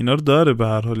 اینا رو داره به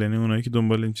هر حال. یعنی اونایی که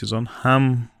دنبال این چیزان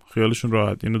هم خیالشون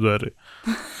راحت اینو داره.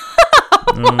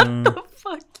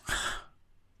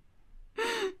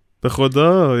 به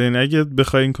خدا یعنی اگه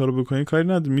بخوای این کارو بکنی کاری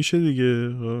نداره، میشه دیگه.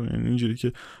 یعنی اینجوری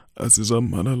که عزیزم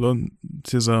من الان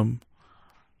چیزم،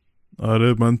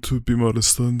 آره من تو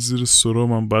بیمارستان زیر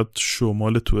سرمم بعد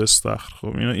شمال تو استخر.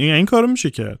 خب این کارو میشه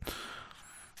کرد.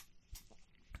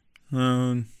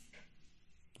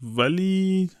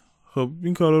 ولی خب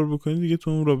این کارا رو بکنی دیگه تو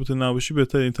اون رابطه نباشی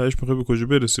بهتره. این تهش میخوای به کجا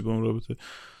برسی با اون رابطه؟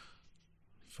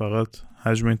 فقط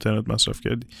حجم اینترنت مصرف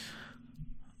کردی.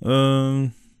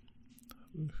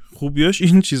 خوبیاش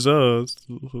این چیزاست،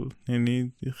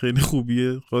 یعنی خیلی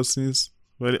خوبیه خاصی نیست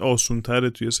ولی آسون تره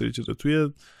توی سری چیزا. توی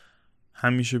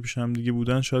همیشه پیش هم دیگه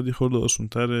بودن شاید یه خورده آسون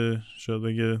تره. شاید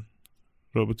اگه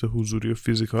رابطه حضوری و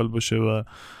فیزیکال باشه و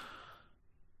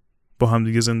با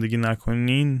همدیگه زندگی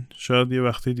نکنین شاید یه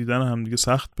وقتی دیدن همدیگه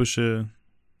سخت باشه،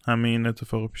 همه این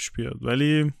اتفاق پیش بیاد.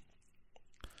 ولی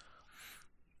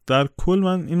در کل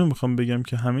من اینو میخوام بگم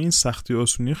که همه این سختی و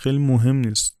آسونی خیلی مهم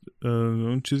نیست.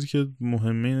 اون چیزی که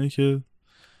مهمه اینه که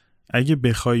اگه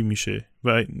بخوای میشه.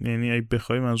 و یعنی اگه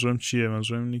بخوای منظورم چیه؟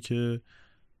 منظورم اینه که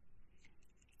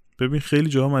ببین خیلی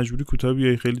جاها مجبوری کوتاه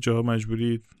بیای، خیلی جاها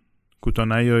مجبوری کوتاه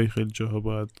نیای، خیلی جاها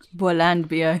باید بلند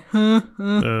بیای.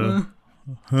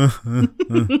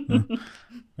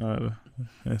 آره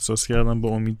احساس کردم با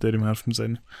امید داریم حرف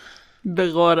میزنیم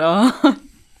به قرآن.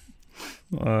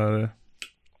 آره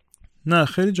نه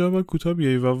خیلی جا باید کوتاه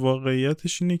بیایی و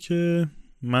واقعیتش اینه که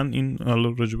من این حالا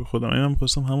راجع به خودم من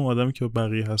می‌خواستم همون آدمی که با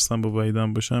بقیه هستم با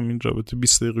وحیدم باشم این رابطه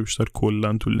 20 دقیقه بیشتر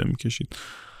کلا طول نمی‌کشید.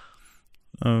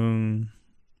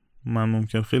 من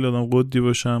ممکن خیلی آدم قدی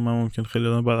باشم، من ممکن خیلی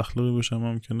آدم بد اخلاقی باشم،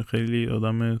 من ممکن خیلی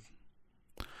آدم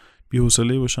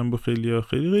بی‌حوصله‌ای باشم با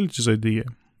خیلی چیزای دیگه،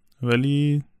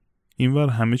 ولی اینور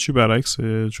همه چی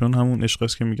برعکسه. چون همون عشق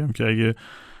است که میگم که اگه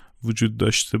وجود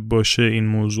داشته باشه این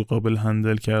موضوع قابل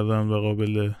هندل کردن و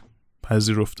قابل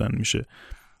پذیرفتن میشه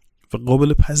و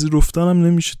قابل پذیرفتن هم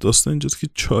نمیشه. داستان اینجاست که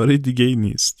چاره دیگه ای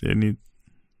نیست. یعنی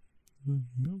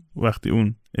وقتی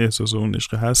اون احساس اون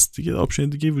عشق هست دیگه آپشن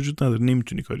دیگه وجود نداره،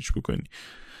 نمیتونی کاریش بکنی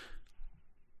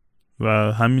و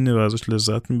همینه و ازش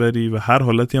لذت میبری و هر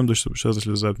حالتی هم داشته باشه ازش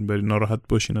لذت میبری. ناراحت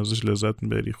باشین ازش لذت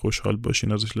میبری، خوشحال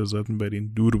باشین ازش لذت میبرین،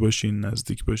 دور باشین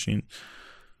نزدیک باشین.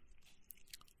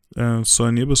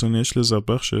 ثانیه به ثانیهش لذت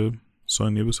بخشه،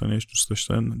 ثانیه به ثانیهش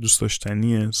دوست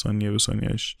داشتنیه، ثانیه به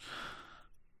ثانیهش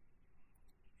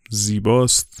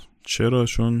زیباست. چرا؟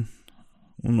 چون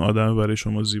اون آدم برای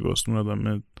شما زیباست، اون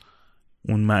آدم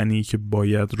اون معنی که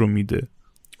باید رو میده.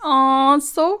 Oh,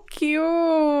 so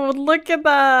cute. Look at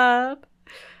that.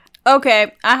 Okay,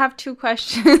 I have 2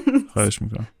 questions. خواهش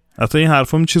میکنم. حتی این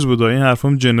حرفم چیز بوده، این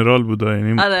حرفم جنرال بوده،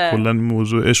 یعنی آره. کلا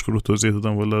موضوع عشق رو توضیح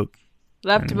دادم، والا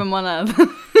ربطی به ما نداره.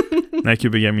 نه که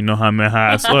بگم اینا همه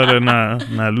هست. آره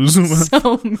نه لزومه.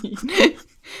 So mean.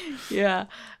 Yeah.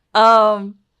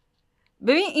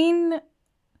 ببین این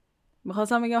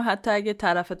میخواستم بگم حتی اگه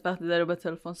طرفت وقتی داره با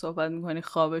تلفن صحبت میکنی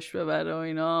خوابش ببره و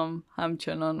اینا هم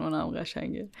همچنان اونم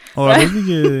قشنگه. آره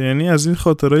دیگه، یعنی از این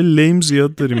خاطرهای لیم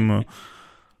زیاد داریم ما.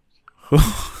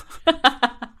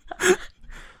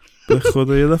 به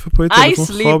خدا یه دفعه پای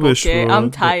تلفن خوابش بود.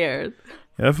 I'm tired.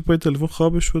 یه دفعه پای تلفن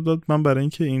خوابش بود داد. من برای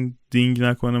اینکه این دینگ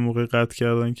نکنه موقع قطع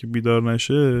کردن که بیدار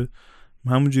نشه،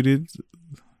 همونجوری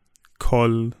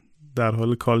در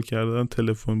حال کال کردن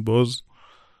تلفن باز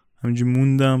همینجوری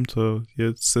موندم تا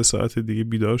یه 3 ساعت دیگه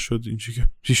بیدار شد. اینجوری که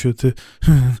چی شده؟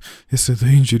 یه صدا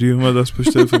اینجوری اومد از پشت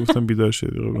تلفن. گفتم بیدار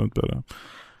شدی قربونت برم.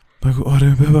 بگو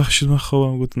آره ببخشید من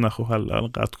خوابم. گفت نه خب الان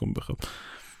قطع کن بخواب.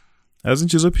 از این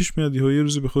چیزا پیش میاد. یه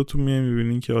روزی به خودتون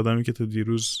میبینین که آدمی که تا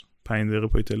دیروز 5 دقیقه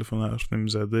پای تلفن حرف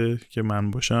نمیزده که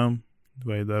من باشم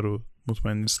وایده رو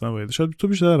مطمئن نیستم. وایده شاید تو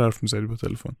بیشتر حرف میزنی با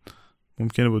تلفن،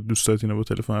 ممکنه با دوستات اینا با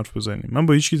تلفن حرف بزنی. من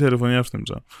با هیچ کی تلفنی حرف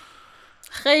نمیزنم.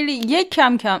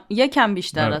 یک کم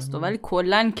بیشتر از تو، ولی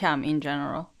کلا کم این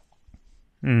جنرال.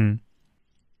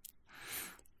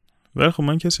 ولی خب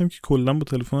من کسیم که کلا با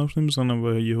تلفن حرف نمیزنم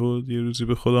و یه روزی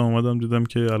به خودم اومدم دیدم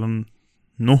که الان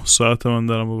 9 ساعت من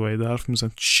دارم با وحید حرف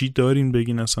میزنم. چی دارین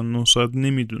بگین اصلا 9 ساعت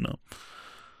نمیدونم.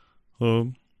 خب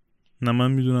نه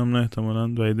من میدونم نه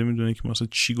احتمالاً وحید میدونه که مثلا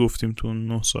چی گفتیم تو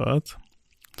 9 ساعت.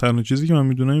 تنها چیزی که من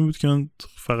میدونم این بود که من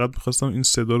فقط میخواستم این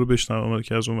صدا رو بشنوم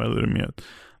که از اون ور داره میاد.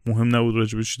 مهم نبود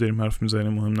راجع به چی داریم حرف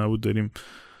میزنیم، مهم نبود داریم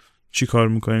چی کار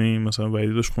میکنیم. مثلا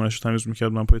وحید داشت خونه‌شو تمیز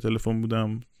میکرد، من پای تلفن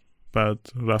بودم. بعد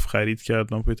رفت خرید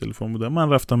کرد، من پای تلفن بودم. من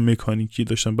رفتم مکانیکی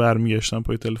داشتم برمیگشتم،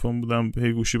 پای تلفن بودم.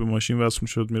 هی گوشی به ماشین وصل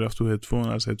میشد، میرفت تو هدفون،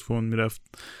 از هدفون میرفت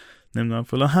نمیدونم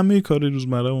فلان. همه کار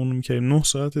روزمره اونو میکردیم. 9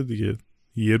 ساعت دیگه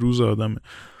یه روز آدمه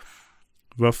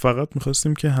و فقط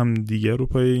میخواستیم که همدیگه رو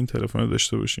پای این تلفن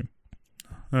داشته باشیم.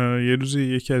 یه روزی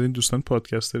یکی از این دوستان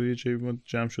پادکستر یه جایی ما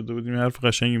جمع شده بودیم، حرف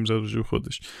قشنگی میزد راجع به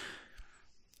خودش.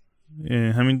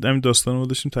 همین داستان رو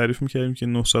داشتیم تعریف میکردیم که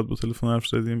 9 ساعت با تلفن حرف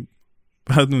زدیم.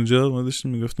 بعد اونجا ما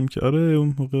داشتیم میگفتیم که آره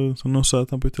اون موقع 9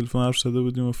 ساعت هم پای تلفن حرف زده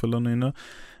بودیم و فلان و اینا.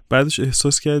 بعدش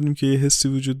احساس کردیم که یه حسی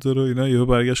وجود داره اینا. یهو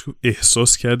برگشت گفت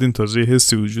احساس کردین تازه یه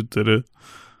حسی وجود داره.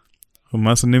 خب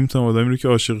من اصلا نمیتونم آدمی رو که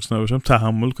عاشقش نباشم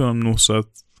تحمل کنم 9 ساعت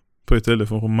پای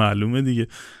تلفن. خب معلومه دیگه.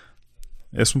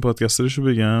 اسم پادکسترشو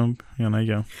بگم یا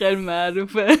نگم؟ خیلی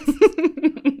معروفه.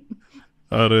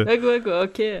 آره بگو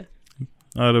اوکی.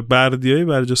 آره بردیای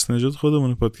برجسته نژاد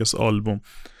خودمون پادکست آلبوم.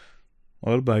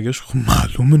 آره برگشت خب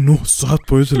معلومه 9 ساعت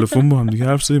پای تلفن با هم دیگه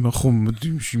حرف زدیم. خب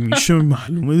میشه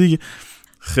معلومه دیگه.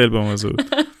 خیلی بامزه بود.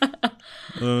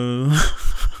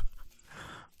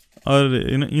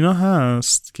 آره اینا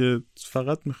هست که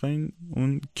فقط میخواین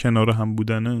اون کنار هم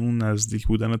بودنه، اون نزدیک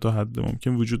بودنه تا حد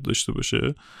ممکن وجود داشته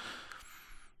باشه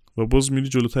و باز میری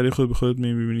جلوتری خود به خودت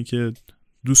میبینی که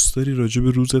دوست داری راجع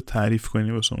به روزت تعریف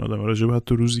کنی واسه اون آدم، راجع به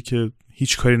حتی روزی که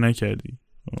هیچ کاری نکردی.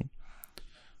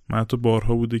 من حتی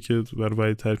بارها بوده که برای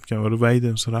وحید تعریف کردم. آره وحید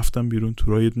مثلا رفتم بیرون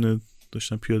تو راه یه دونه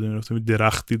داشتم پیاده میرفتم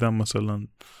درخت دیدم مثلا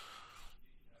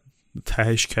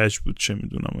تهش کج بود چه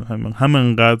میدونم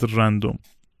همینقدر رندوم.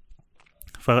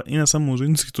 فقط این اصلا موضوع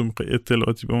نیست که تو میخوای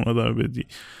اطلاعاتی به اون آدم بدی.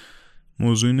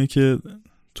 موضوع اینه که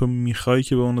تو میخوای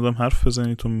که به اون آدم حرف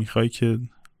بزنی، تو میخوای که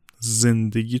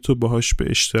زندگی تو باهاش به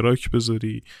اشتراک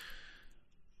بذاری.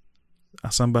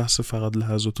 اصلا بحث فقط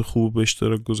لحظات خوب به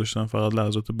اشتراک گذاشتن، فقط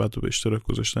لحظات بد به اشتراک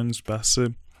گذاشتن نیست. بحث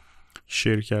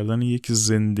شیر کردن یک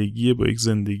زندگی با یک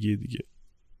زندگی دیگه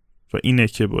و اینه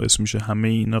که باعث میشه همه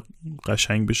اینا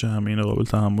قشنگ بشه، همه اینا قابل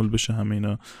تحمل بشه،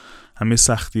 همه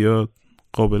سختی‌ها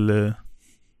قابل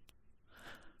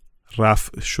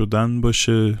رفع شدن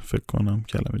باشه. فکر کنم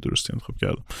کلمه درستی انتخاب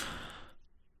کردم.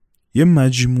 یه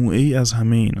مجموعه ای از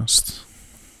همه ایناست.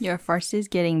 Your Farsi is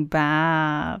getting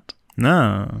bad.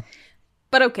 نه.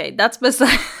 But okay, that's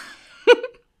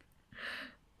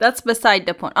beside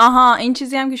the point. آها این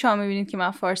چیزی هم که شما میبینید که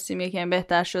من فارسیم یکم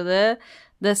بهتر شده.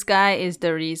 This guy is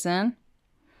the reason.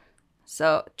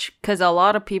 So, because a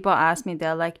lot of people ask me,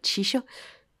 they're like, چی شو؟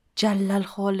 جلال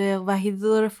خالق وحید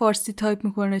داره فارسی تایپ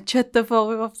میکنه چه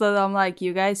اتفاقی افتاده؟ I'm like,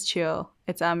 you guys chill.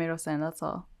 It's Amir Hossein, that's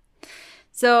all.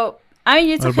 So,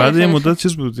 بعد یه مدت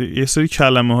چیز بود، یه سری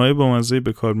کلمه های با مزه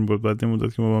به کار میبرد. بعد یه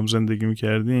مدت که ما با هم زندگی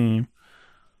میکردیم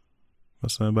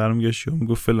مثلا برمیگشت یا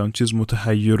میگفت فلان چیز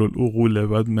متحیر العقوله،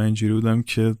 بعد من اینجوری بودم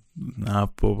که نه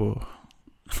بابا.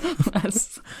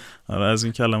 آره از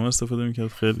این کلمه استفاده میکرد،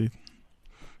 خیلی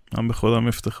من به خودم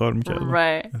افتخار میکردم.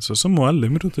 احساس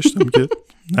معلمی رو داشتم که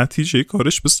نتیجه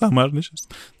کارش به ثمر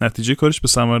نشست. نتیجه کارش به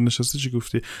ثمر نشسته چی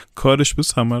گفتی؟ کارش به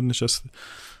ثمر نشسته.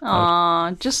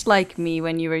 Just like me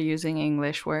when you were using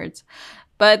English words.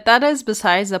 But that is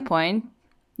besides the point.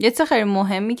 یه چیز خیلی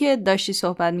مهمی که داشتی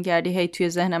صحبت میکردی هی توی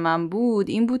ذهن من بود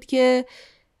این بود که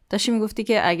داشتی میگفتی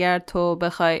که اگر تو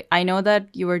بخوای I know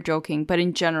that you were joking but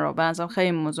in general به نظرم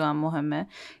خیلی موضوع مهمه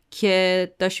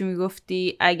که داشتی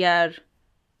میگفتی اگر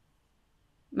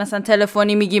مثلا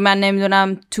تلفنی میگی من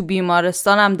نمیدونم تو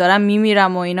بیمارستانم دارم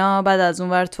میمیرم و اینا، بعد از اون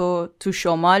ور تو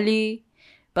شمالی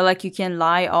but like you can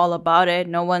lie all about it,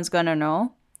 no one's gonna know.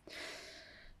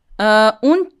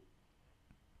 اون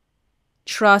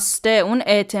تراسته، اون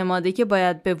اعتمادی که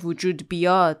باید به وجود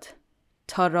بیاد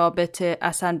تا رابطه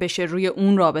اصلا بشه روی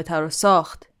اون رابطه رو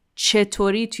ساخت،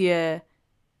 چطوری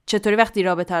وقتی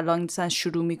رابطه رو لانگ دیستنس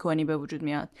شروع میکنی به وجود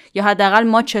میاد، یا حداقل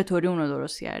ما چطوری اون رو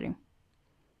درست کردیم.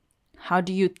 How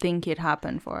do you think it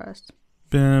happened for us?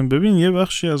 ببین یه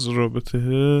بخشی از رابطه،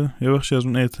 یه بخشی از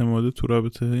اون اعتماد تو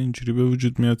رابطه اینجوری به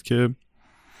وجود میاد که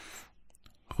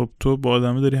خب تو با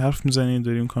آدمه داری حرف میزنی،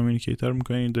 داری اون کامیونیکیتر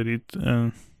میکنی، دارید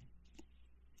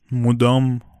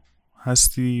مدام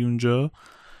هستی اونجا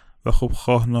و خب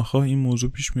خواه ناخواه این موضوع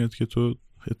پیش میاد که تو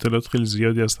اطلاعات خیلی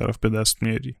زیادی از طرف به دست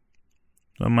میاری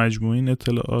و مجموعه این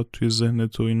اطلاعات توی ذهن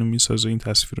تو اینو میسازه، این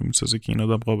تصویر رو میسازه که این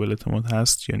آدم قابل اعتماد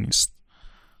هست یا نیست.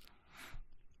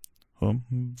 خب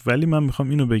ولی من میخوام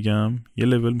اینو بگم یه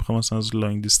لول میخوام مثلا از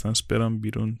لانگ دیستنس برم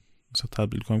بیرون، مثلا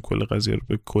تبدیل کنم کل قضیه رو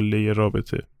به کله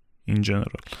رابطه این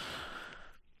جنرال.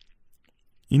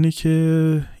 اینه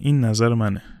که این نظر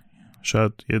منه،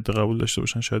 شاید یه عده قبول داشته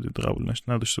باشن، شاید یه عده قبول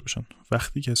نداشته باشن.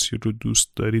 وقتی کسی رو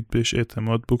دوست دارید بهش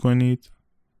اعتماد بکنید،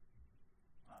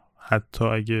 حتی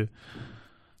اگه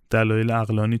دلایل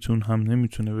عقلانیتون هم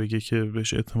نمیتونه بگه که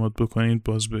بهش اعتماد بکنید،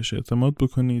 باز بهش اعتماد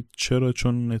بکنید. چرا؟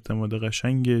 چون اعتماد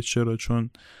قشنگه. چرا؟ چون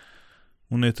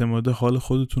اون اعتماد حال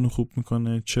خودتون رو خوب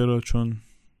میکنه. چرا؟ چون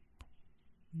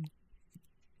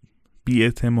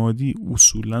بی‌اعتمادی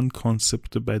اصولاً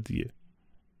کانسپت بدیه.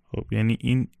 خب یعنی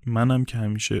این منم که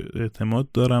همیشه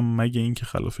اعتماد دارم مگه این که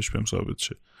خلافش بهم ثابت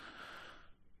شه.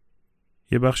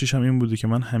 یه بخشیش هم این بوده که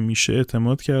من همیشه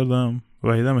اعتماد کردم و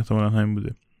وحیدم احتمالاً همین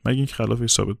بوده مگه این که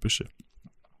خلافش ثابت بشه.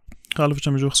 خلافش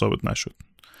هم هیچ ثابت نشد.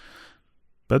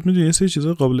 بعد میدونی یه سری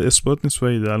چیزا قابل اثبات نیست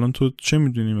وحیده. الان تو چه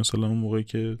میدونی مثلا اون موقعی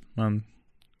که من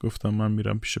گفتم من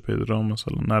میرم پیش پدرام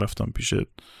مثلا نرفتم پیش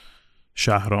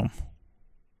شهرام،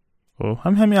 خب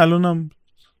همین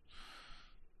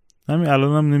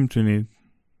الانم نمیتونی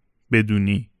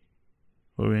بدونی.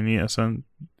 خب یعنی اصلا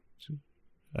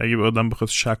اگه به آدم بخواد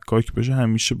شکاک بشه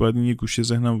همیشه باید این یه گوشه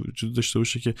ذهنم وجود داشته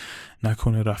باشه که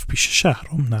نکنه رفت پیش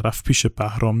شهرام، نرفت پیش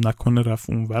بهرام، نکنه رفت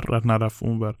اونور، نرفت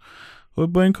اونور. خب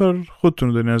با این کار خودتون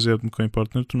رو دارین اذیت میکنین،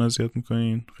 پارتنرتون اذیت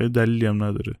میکنین، خیلی دلیلی هم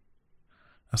نداره.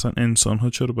 اصلا انسان ها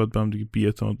چرا باید به هم دیگه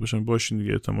بی‌اعتماد باشن؟ باشین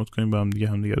دیگه، اعتماد کنین به هم دیگه،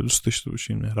 هم دیگه دوست داشته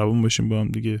باشین، مهربون باشین با هم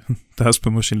دیگه، دست به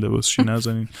ماشین لباسشی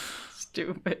نزنین.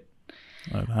 Stupid.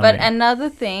 But another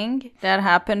thing that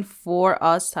happened for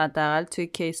us حداقل توی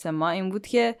کیس ما این بود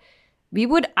که we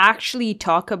would actually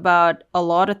talk about a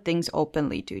lot of things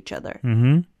openly to each other.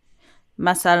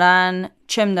 مثلا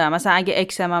چه میدونم، مثلا اگه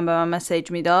اکس من به من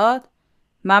مسیج میداد،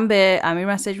 من به امیر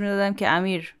مسیج میدادم که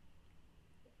امیر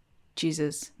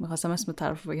میخواستم اسم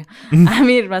طرف بگم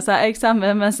امیر مثلا اکس هم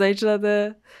به مسیج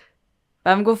داده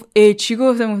و من گفت چی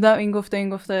گفته؟ گفتم این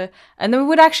گفته and then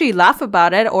we would actually laugh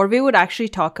about it or we would actually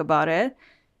talk about it.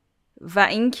 و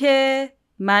اینکه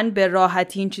من به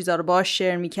راحتی این چیزا رو باهاش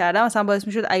شیر میکردم مثلا باعث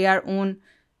میشد اگر اون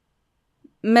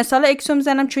مثال اکسو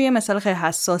میزنم چون یه مثال خیلی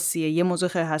حساسیه، یه موضوع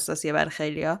خیلی حساسیه برای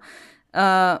خیلیا.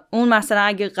 اون مثلا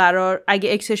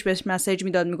اگه اکسش بهش مسیج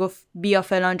میداد میگفت بیا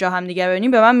فلان جا هم دیگه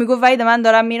ببینیم، به من میگفت وید من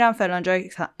دارم میرم فلان جا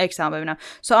اکس هم ببینم.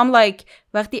 So I'm like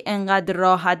وقتی انقدر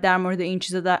راحت در مورد این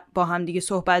چیزا با هم دیگه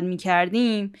صحبت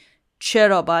میکردیم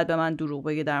چرا باید به من دروغ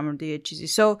بگه در مورد یه چیزی؟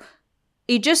 So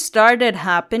it just started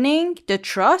happening, the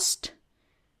trust.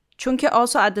 چون که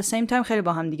also at the same time خیلی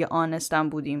با هم دیگه honest هم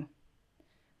بودیم.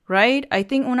 Right? I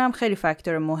think اونم خیلی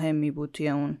فاکتور مهمی بود توی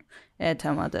اون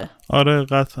اعتماده. آره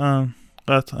قطعاً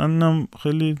هم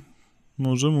خیلی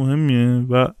موضوع مهمیه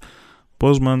و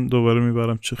باز من دوباره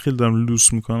میبرم چه خیلی دارم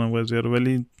لوس میکنم قضیه رو،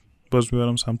 ولی باز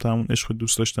میبرم سمت همون عشق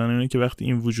دوست داشتن. اینه که وقتی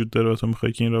این وجود داره و تو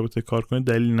میخوای که این رابطه کار کنه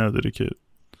دلیل نداره که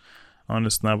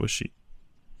honest نباشی.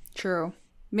 True.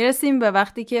 میرسیم به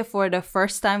وقتی که for the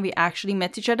first time we actually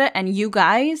met each other and you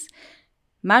guys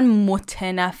من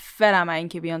متنفرم از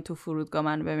اینکه بیان تو فرودگاه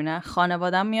من ببینن.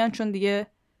 خانوادم میان چون دیگه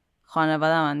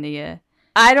خانوادم من دیگه.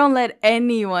 I don't let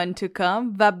anyone to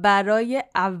come. و برای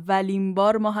اولین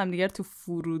بار ما هم دیگر تو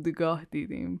فرودگاه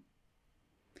دیدیم.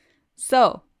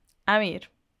 So, امیر,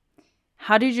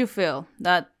 how did you feel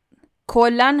that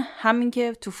کلن همین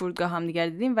که تو فرودگاه هم دیگر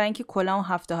دیدیم و اینکه کلن اون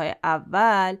هفته های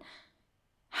اول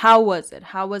how was it?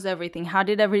 How was everything? How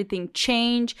did everything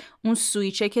change? اون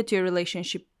سویچه که توی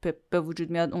relationship به وجود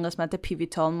میاد، اون قسمت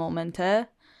pivotal momentه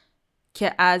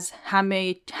که از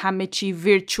همه چی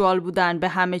virtual بودن به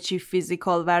همه چی physical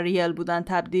و real بودن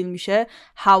تبدیل میشه.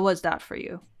 How was that for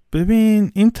you?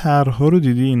 ببین این طرح‌ها رو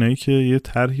دیدی؟ اینایی که یه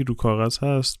طرحی رو کاغذ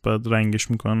هست بعد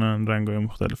رنگش میکنن، رنگ‌های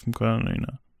مختلف میکنن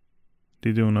اینا.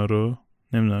 دیدی اونا رو؟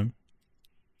 نمیدونم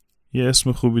یه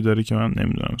اسم خوبی داره که من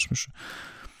نمیدونم اسمشو.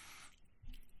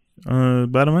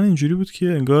 برای من اینجوری بود که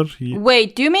انگار Wait,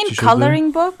 do you mean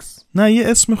coloring books? نه یه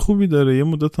اسم خوبی داره، یه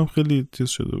مدت هم خیلی چیز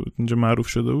شده بود اینجا، معروف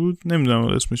شده بود، نمیدونم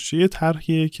اسمش چیه. یه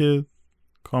طرحیه که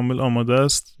کامل آماده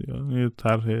است، یا یه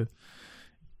طرح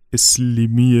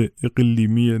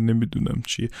اقلیمیه نمیدونم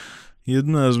چیه. یه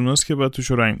دونه از اوناست که بعد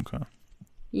توشو رنگ میکنم.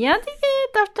 یا دیگه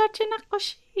دفترچه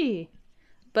نقاشی.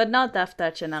 But not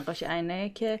دفترچه نقاشی، اینه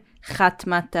که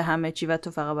ختمت همه چی و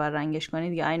تو فقط باید رنگش کنی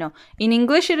دیگه. I know. In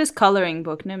English it is coloring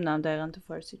book. نمیدونم دقیقا تو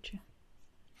فارسی چیه.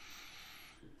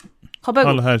 خب بگو.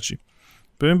 حالا هرچی.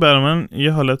 ببین برای من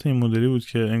یه حالت این مدلی بود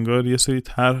که انگار یه سری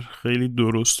طرح خیلی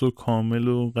درست و کامل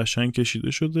و قشنگ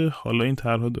کشیده شده، حالا این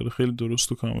طرح‌ها داره خیلی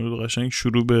درست و کامل و قشنگ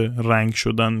شروع به رنگ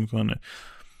شدن میکنه.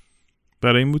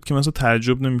 برای این بود که مثلا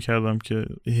تعجب نمی‌کردم که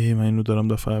من اینو دارم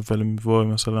دفعه اول، وای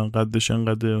مثلا قدش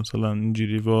انقدر، مثلا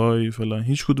اینجوری، وای فلان.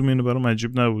 هیچ کدوم اینو برام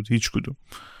عجیب نبود، هیچ کدوم.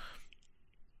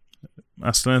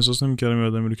 اصلا احساس نمی‌کردم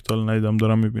آدمی رو که تا الان ندیدم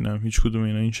دارم می‌بینم. هیچ کدوم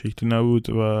اینا این شکلی نبود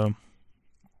و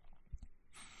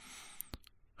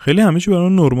خیلی همه چی برای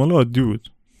من نرمال و عادی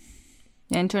بود.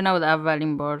 یعنی تو نبود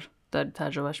اولین بار داری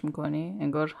تجربهش میکنی؟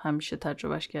 انگار همیشه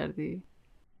تجربهش کردی؟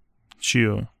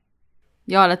 چیو؟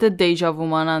 یا حالت دیجاوو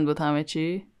مانند بود همه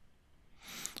چی؟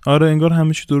 آره انگار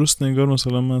همه چی درست، انگار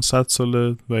مثلا من 100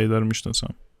 ساله وحیده رو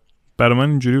میشناسم. برای من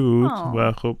اینجوری بود.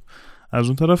 و خب از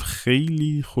اون طرف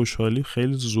خیلی خوشحالی،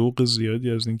 خیلی ذوق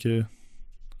زیادی از اینکه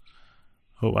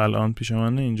خب الان پیش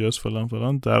من اینجاست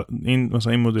فلان. در این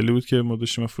مثلا این مدلی بود که ما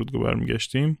داشتیم فرودگاه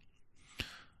برمیگشتیم،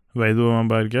 وحیده با من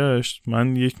برگشت،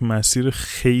 من یک مسیر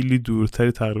خیلی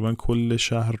دورتری تقریبا کل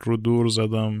شهر رو دور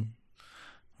زدم،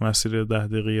 مسیر 10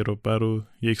 دقیقه رو برو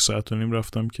 1.5 ساعت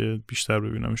رفتم که بیشتر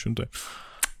ببینمشون.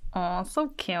 so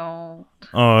cute.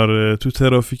 آره تو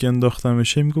ترافیک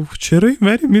انداختمش، میگفت چرا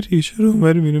اینوری میری، چرا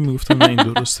اونوری میری، میگفتم نه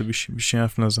این درسته، بیشی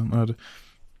حرف نزن. آره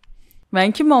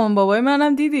من که مامان بابای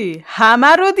منم دیدی،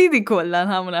 همه رو دیدی کلا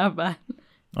همون اول.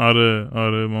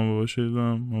 آره مامان بابا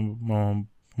شدیدم،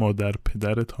 مادر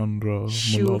پدرتان را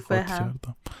ملاقات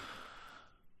کردم.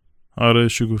 آره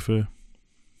شکوفه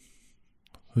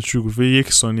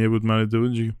 1 ثانیه بود من دیده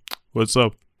بود what's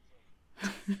up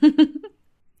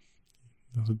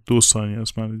 2 ثانیه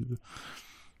است من دیده.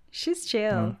 She's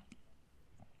chill.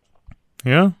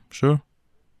 Yeah, sure.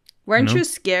 Weren't you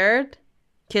scared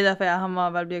که دفعه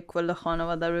اول بیای کل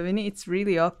خانواده رو ببینی؟ It's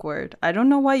really awkward. I don't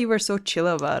know why you were so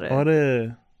chill about it.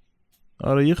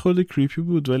 آره یه خورده کریپی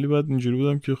بود، ولی بعد اینجوری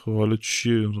بودم که خب حالا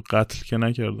چیه، قتل که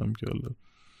نکردم که حالا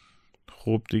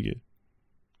خب دیگه.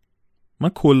 من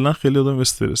کلا خیلی آدم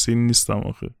استرسی نیستم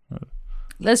آخه.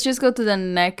 Let's just go to the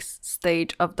next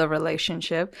stage of the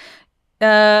relationship.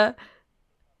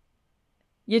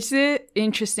 یه چیز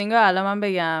interesting رو الان من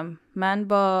بگم. من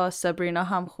با سابرینا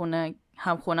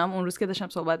همخونم اون روز که داشتم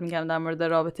صحبت میکردم در مورد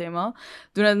رابطه ما،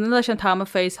 دونه داشتم تمام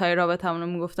فیز های رابطه همون رو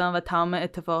میگفتم و تمام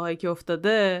اتفاقهایی که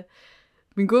افتاده.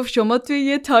 میگفت شما توی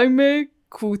یه تایم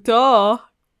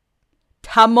کوتاه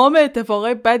تمام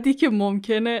اتفاقای بدی که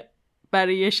ممکنه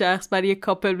برای یه شخص، برای یه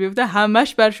کاپل بیفته،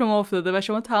 همش بر شما افتاده و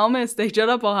شما تمام استیجا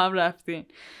رو با هم رفتین.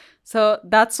 So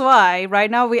that's why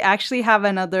right now we actually have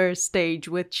another stage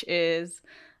which is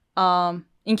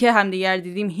اینکه همدیگر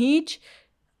دیدیم هیچ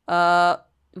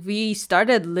we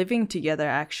started living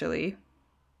together actually.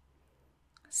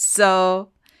 So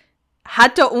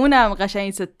حتی اونم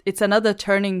قشنگ it's another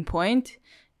turning point،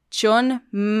 چون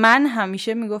من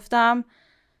همیشه میگفتم،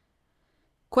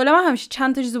 کلا من همیشه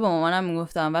چند تا چیزو با مامانم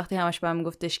میگفتم وقتی همش بهم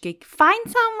میگفتش که find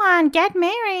someone, get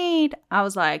married. I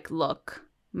was like look،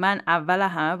 من اول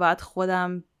همه باید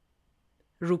خودم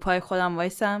رو پای خودم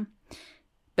وایسم،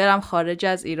 برم خارج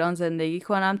از ایران زندگی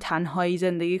کنم، تنهایی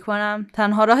زندگی کنم.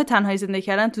 تنها راه تنهایی زندگی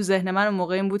کردن تو ذهن من اون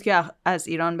موقع این بود که از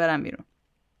ایران برم بیرون.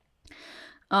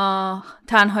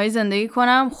 تنهایی زندگی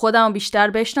کنم، خودم رو بیشتر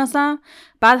بشناسم،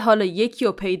 بعد حالا یکی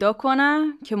رو پیدا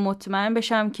کنم که مطمئن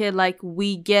بشم که like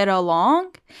we get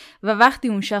along. و وقتی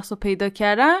اون شخص رو پیدا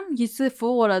کردم یه چیز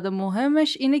فوق‌العاده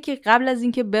مهمش اینه که قبل از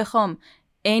اینکه بخوام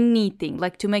anything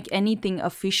like to make anything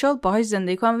official باهاش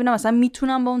زندگی کنم، ببینم مثلا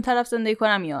میتونم با اون طرف زندگی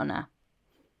کنم یا نه.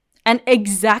 And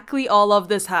exactly all of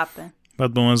this happened.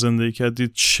 بعد با من زندگی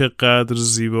کردید، چقدر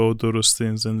زیبا و درسته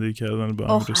این زندگی کردن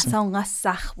با هم. اصلا اونقدر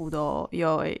سخت بود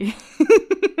یا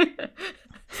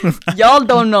y'all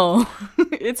don't know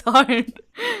it's hard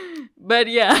but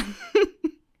yeah.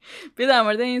 بیا در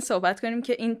مورد این صحبت کنیم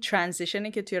که این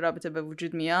ترانزیشنی که توی رابطه به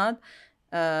وجود میاد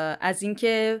از این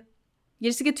که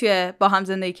یه چیزی که توی با هم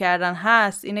زندگی کردن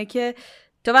هست اینه که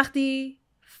تو وقتی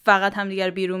فقط همدیگر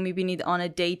بیرون میبینید on a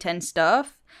date and stuff،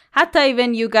 حتی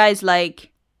even you guys like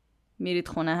میرید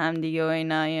خونه همدیگه و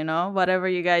اینا you know whatever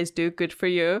you guys do good for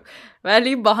you،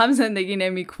 ولی با هم زندگی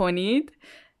نمی کنید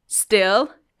still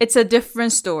it's a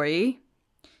different story.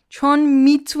 چون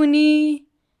میتونی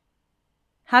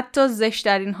حتی زشت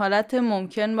در این حالت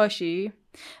ممکن باشی.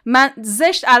 من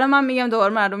زشت الان من میگم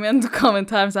دوباره مردم میان تو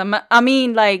کامنت ها مثلا I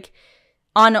mean like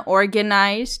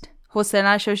unorganized، حوصله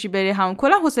نشوشی بری همون،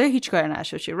 کلا حوصله هیچ کاری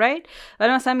نشوشی right،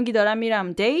 ولی مثلا میگی دارم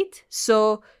میرم دیت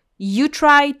so you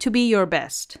try to be your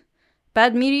best،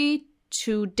 بعد میری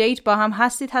تو دیت با هم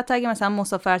هستید، حتی اگه مثلا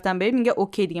مسافرتم برید میگه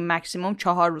اوکی دیگه مکسیموم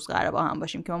 4 روز قراره با هم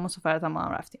باشیم که ما مسافرتم با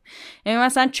هم رفتیم، یعنی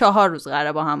مثلا 4 روز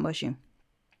قراره با هم باشیم.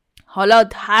 حالا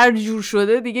هر جور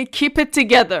شده دیگه keep it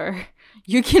together,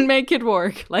 you can make it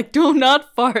work, like do not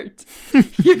fart,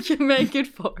 you can make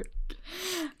it work.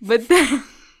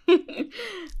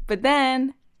 But then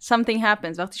something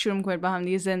happens. وقتی شروع میکنید با هم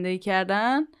دیگه زندگی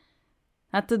کردن،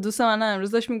 حتی دوست من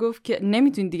امروز داشت میگفت که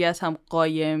نمیتونید دیگه از هم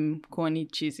قایم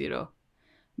کنید چیزی رو،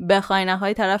 بخوای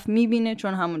نخوای طرف میبینه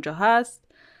چون همونجا هست.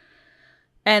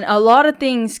 And a lot of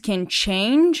things can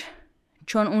change،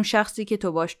 چون اون شخصی که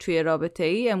تو باش توی رابطه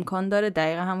ای امکان داره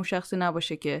دقیقا همون شخصی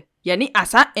نباشه که، یعنی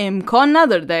اصلا امکان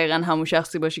نداره دقیقا همون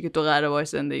شخصی باشه که تو قراره باش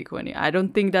زندگی کنی. I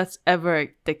don't think that's ever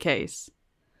the case.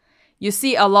 You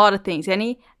see a lot of things،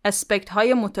 یعنی اسپکت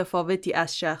های متفاوتی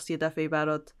از شخصی دفعه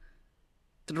برات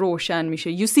روشن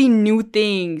میشه. You see new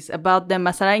things about them،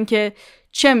 مثلا اینکه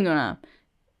چه میدونم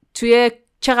توی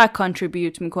چقدر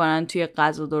کانتریبیوت میکنن توی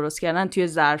غذا درست کردن، توی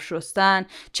ظرف شستن،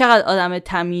 چقدر آدم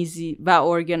تمیزی و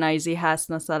ارگنایزی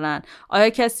هست. مثلا آیا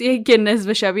کسیه که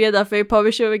نصف شب یه دفعه پا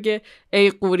بشه بگه ای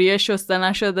قوریه شسته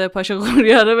نشده پاش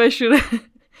قوریه رو بشوره؟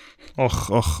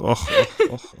 آخ آخ آخ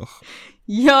آخ آخ.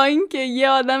 یا اینکه یه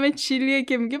آدم چیلیه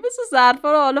که میگه بس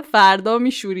ظرفا رو حالا فردا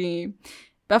میشوریم،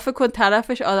 و فکر کن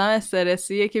طرفش آدم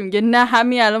استرسیه که میگه نه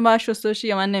همین الان باید شسته بشی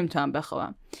یا من نمیتونم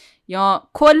بخوابم. یا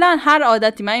کلا هر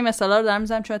عادتی. من این مثالا رو دارم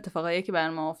میزنم چون اتفاقاییه که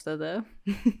برام افتاده.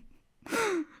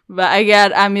 و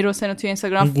اگر امیرحسین رو توی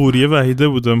اینستاگرام قوریه وحیده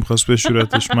بوده میخواست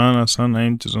بشورتش، من اصلا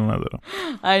این چیزو ندارم.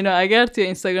 اگر توی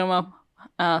اینستاگرام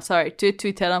توی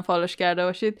توییترم فالوش کرده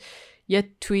باشید، یه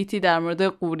توییتی در مورد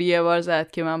قوریه بار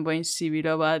زد که من با این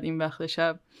سیبیلا باید این وقت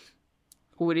شب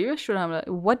قوری بشورم.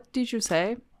 What did you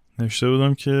say؟ نوشته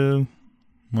بودم که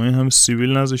ما این همه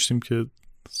سیبیل نذاشتیم که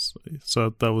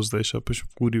ساعت 12 شب پیش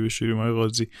قوری بشوریم آقای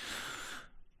قاضی.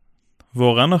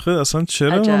 واقعا آخه اصلا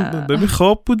چرا من ببین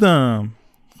خواب بودم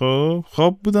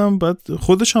بعد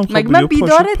خودش هم خواب بود. من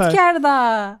بیدارت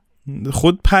کرده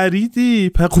خود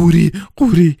پریدی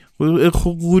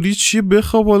قوری چیه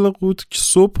بخواب حالا قوت که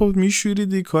صبح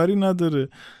میشوریدی کاری نداره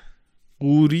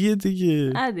قوریه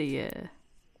دیگه.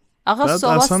 آقا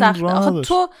صبح سخته. آقا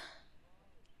تو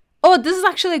this is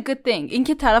actually a good thing. این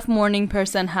که طرف morning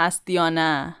person هست یا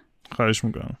نه. خواهش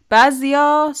میکنم.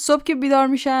 بعضیا صبح که بیدار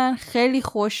میشن خیلی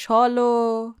خوشحال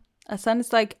و اصلا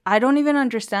it's like I don't even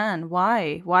understand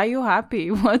why are you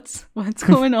happy, what's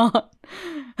going on.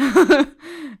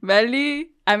 ولی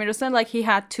امیرحسین like he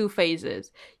had two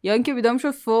phases. یا اینکه بیدار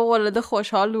میشد فوق العاده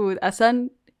خوشحال بود، اصلا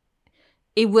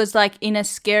it was like in a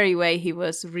scary way he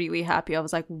was really happy. I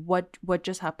was like what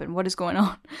just happened, what is going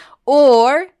on.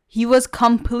 Or he was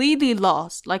completely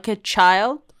lost like a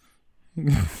child.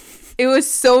 It was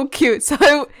so cute. So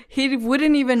he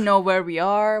wouldn't even know where we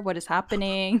are, what is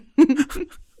happening.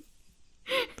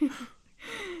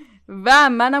 و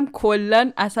منم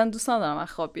کلن اصلا دوست ندارم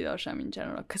از خواب بیدار شم in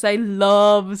general because I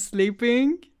love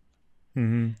sleeping.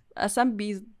 اصلا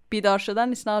بیدار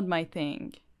شدن is not my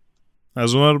thing.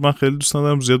 از اون من خیلی دوست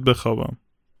ندارم زیاد بخوابم.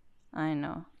 I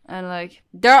know. And like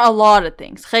there are a lot of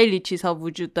things. خیلی چیزها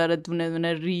وجود داره دونه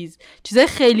دونه ریز، چیزای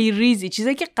خیلی ریزی،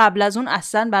 چیزایی که قبل از اون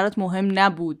اصلا برات مهم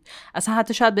نبود، اصلا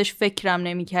حتی شاید بهش فکرم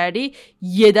نمی کردی،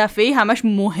 یه دفعه همش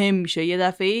مهم میشه، یه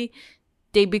دفعه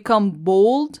they become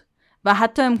bold و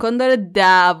حتی امکان داره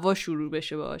دعوا شروع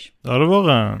بشه باش. آره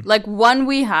واقعا. Like one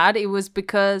we had it was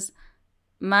because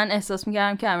من احساس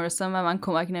میکردم که امیرحسین به من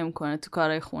کمک نمیکنه تو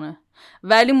کارهای خونه،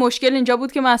 ولی مشکل اینجا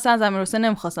بود که من اصلا از امیرحسین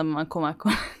نمیخواستم به من کمک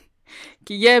کنه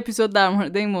که یه اپیزود در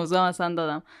مورد این موضوع مثلا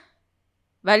دادم.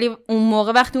 ولی اون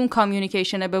موقع وقتی اون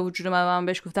کامیونیکیشن به وجود اومد من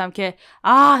بهش گفتم که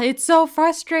it's so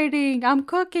frustrating, I'm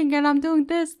cooking and I'm doing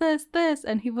this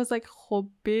and he was like خب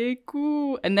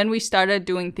بگو and then we started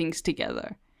doing things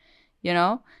together, you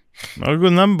know.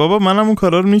 نه بابا منم اون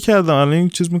کارا رو میکردم. الان این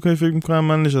چیز میکنی فکر میکنم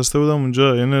من نشسته بودم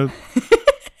اونجا یعنی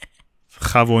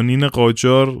خوانین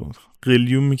قاجار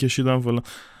قلیون میکشیدم فلان.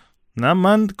 نه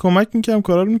من کمک میکردم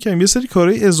کارا رو میکردم. یه سری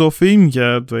کارهای اضافه‌ای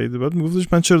میکرد و بعد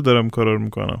میگفتش من چرا دارم کارا رو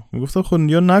میکنم. میگفتم خب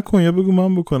یا نکن یا بگو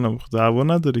من بکنم. دعوا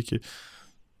نداره که.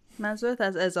 منظورت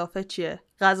از اضافه چیه؟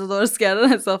 غذا درست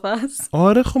کردن اضافه است؟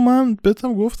 آره خب من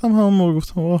بهتم گفتم همون موقع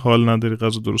گفتم حال نداری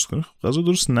غذا درست کنی، خب غذا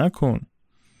درست نکن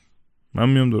من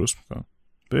میام درست میکنم.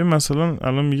 ببین مثلا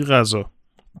الان میگی غذا،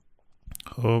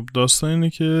 خب داستان اینه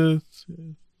که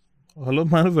حالا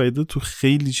من و وحیده تو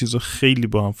خیلی چیزا خیلی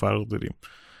با هم فرق داریم.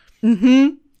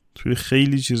 توی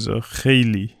خیلی چیزا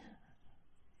خیلی.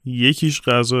 یکیش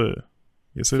غذاه.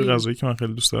 یه سری غذایی که من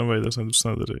خیلی دوست دارم وحیده اصلا دوست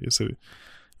نداره. یه سری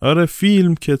آره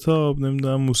فیلم، کتاب،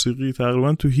 نمیدونم موسیقی،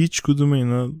 تقریبا تو هیچ کدوم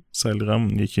اینا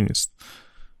سلیقه‌مون یکی نیست.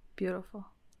 Beautiful.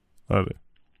 آره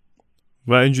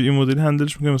و اینجوری این مدلی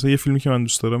هندلش میکنم. مثلا یه فیلمی که من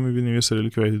دوست دارم میبینیم، یه سریالی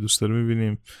که وحیده دوست داره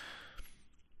میبینیم،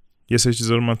 یه سری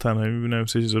چیزا رو من تنهایی میبینم، یه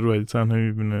سری چیزا رو وحیده تنهایی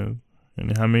میبینه.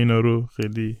 یعنی همه اینا رو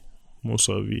خیلی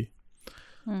مساوی.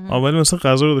 ولی مثلا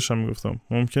غذا رو داشتم میگفتم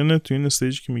ممکنه تو این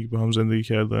استیجی که میگی با هم زندگی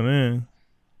کردنه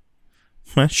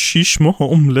من 6 ماه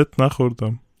املت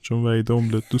نخوردم چون وحیده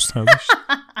املت دوست نداشت.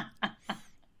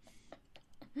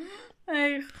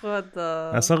 ای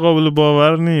خدا اصلا قابل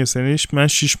باور نیست. یعنی من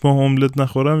 6 ماه املت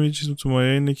نخورم یه چیز تو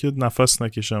مایه اینه که نفس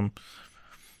نکشم.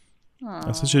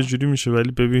 اصلا چه جوری میشه؟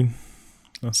 ولی ببین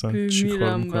اصلا چی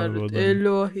کار میکنه بادم.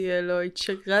 الهی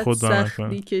چقدر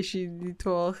سختی کشیدی تو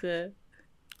آخه.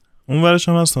 اون ورش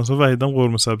هم هست مثلا وحیدم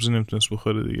قرمه سبزی نمیتونست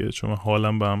بخوره دیگه چون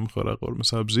حالم به هم میخوره قرمه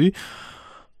سبزی.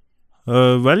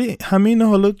 ولی همین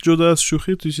حالا جدا از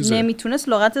شوخی تو چیزه نمیتونست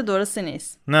لغت درستی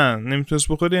نیست. نه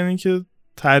نمیتونست بخوره یعنی که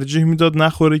ترجیح میداد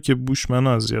نخوره که بوش منو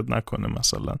اذیت نکنه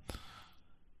مثلا.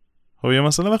 خب یا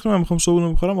مثلا وقتی من میخوام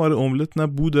صبحونه بخورم آره املت نه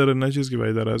بو داره نه چیزی که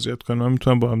وحیده رو اذیت کنه، من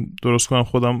میتونم با هم درست کنم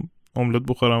خودم املت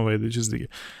بخورم وحیده چیز دیگه.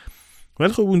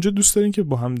 ولی خب اونجا دوست دارین که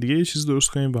با هم دیگه یه چیز درست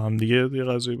کنین، با هم دیگه یه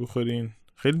غذایی بخورین.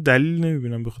 خیلی دلیل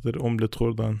نمیبینم به خاطر املت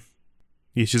خوردن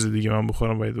یه چیز دیگه من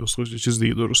بخورم وحیده واسه خودش یه چیز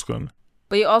دیگه درست کنه.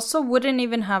 But you also wouldn't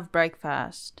even have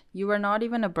breakfast. You were not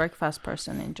even a breakfast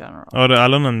person in general. آره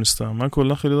الانم نیستم. من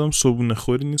کلا خیلی آدم صبحونه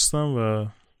خوری نیستم و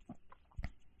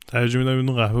ترجیح میدم یه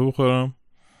دونه قهوه بخورم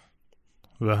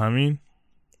و همین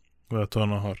و تا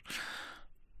نهار.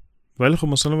 ولی خب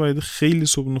مثلا وحیده خیلی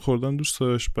صبحونه خوردن دوست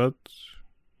داشت. بعد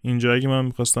اینجا اگه من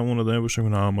میخواستم اون آدمی باشم که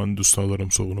نه من دوست ندارم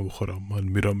صبحونه بخورم، من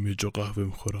میرم یه جا قهوه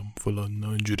میخورم فلان، نه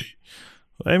اینجوری.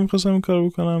 و اگه میخواستم این کار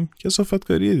بکنم کثافت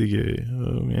کاریه دیگه.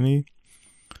 یعنی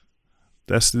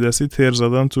دستی تر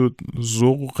زدن تو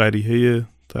ذوق و قریحه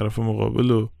طرف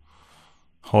مقابل و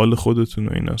حال خودتون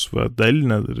و ایناست و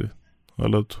دلیل نداره.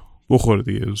 حالا تو بخور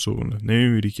دیگه صبحونه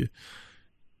نمیمیری که.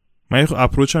 من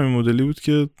اپروچم این مدلی بود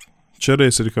که چرا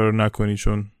یه سری کار رو نکنی،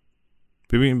 چون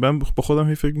ببین من با خودم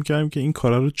هی فکر میکردم که این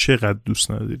کارا رو چقدر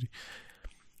دوست نداری.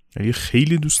 اگه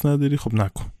خیلی دوست نداری خب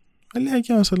نکن، ولی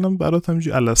اگه مثلا برات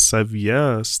همینجوری علاسویه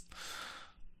است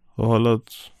و حالا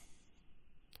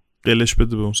قلش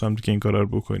بده به اون سمتی که این کارا رو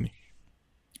بکنی.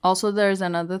 Also there's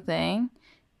another thing.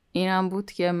 اینم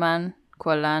بود که من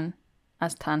کلن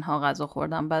از تنها غذا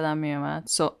خوردم بدم میومد.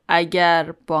 So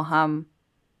اگر با هم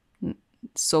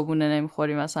صبحونه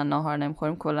نمیخوریم مثلا ناهار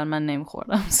نمیخوریم کلن من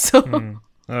نمیخوردم.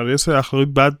 آره یه سری اخلاقی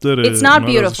بد داره. It's not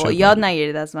beautiful. یاد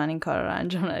نگیرید از من این کار رو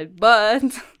انجام ندید.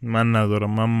 But من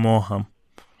ندارم، من ماهم.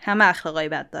 همه اخلاقای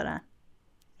بد دارن.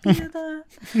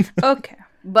 Okay.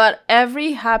 But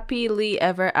every happily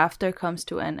ever after comes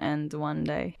to an end one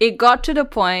day. It got to the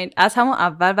point از همون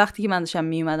اول وقتی که من داشتم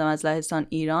میومدم از لهستان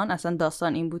ایران، اصلا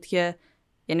داستان این بود که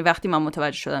یعنی وقتی من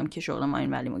متوجه شدم که شغل ما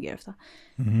این ولیمو گرفتم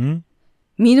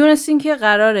میدونستیم که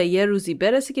قراره یه روزی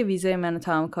برسه که ویزای من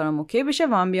تمام کارم اوکی بشه و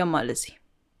من بیام مالزی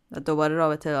و دوباره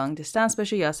رابطه long distance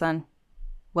بشه یا اصلا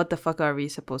what the fuck are we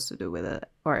supposed to do with it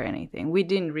or anything. We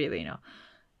didn't really know.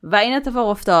 و این اتفاق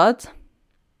افتاد.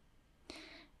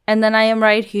 And then I am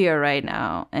right here right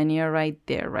now and you're right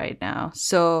there right now.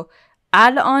 So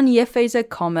الان یه فیز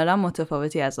کاملا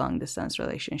متفاوتی از long distance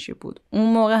relationship بود.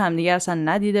 اون موقع همدیگه اصلا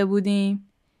ندیده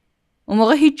بودیم. اون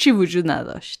موقع هیچی وجود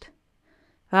نداشت.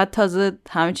 فقط تازه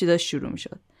همه چی داشت شروع می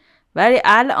شد. ولی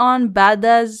الان بعد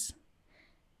از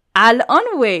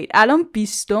الان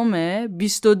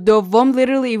 22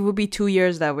 literally it would be 2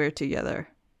 years that we're together.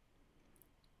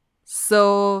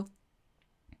 So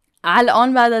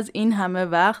الان بعد از این همه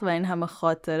وقت و این همه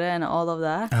خاطره and all of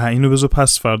that اینو بذار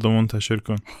پس فردا منتشر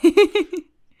کن.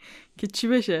 که چی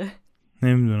بشه؟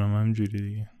 نمیدونم، همینجوری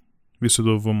دیگه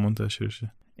 22 منتشر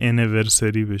شه،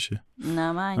 انیورسری بشه.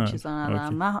 نه من این چیزا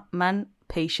ندارم. من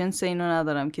پیشنس اینو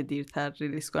ندارم که دیرتر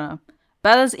ریلیز کنم.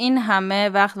 بعد از این همه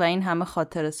وقت و این همه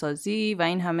خاطره سازی و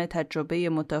این همه تجربه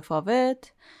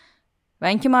متفاوت و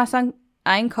اینکه ما اصلا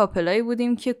این کاپلایی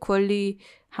بودیم که کلی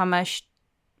همش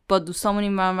با دوستامون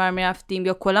این ور میرفتیم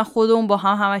یا کلا خودمون با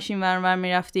همش این ور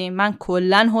میرفتیم. من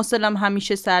کلا حوصلم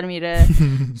همیشه سر میره.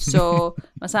 سو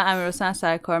مثلا امیرحسین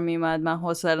سر کار میومد، من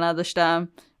حوصله نداشتم،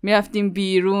 میرفتیم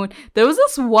بیرون. There was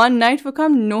this one night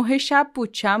فکرم 9 شب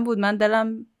بود چند بود، من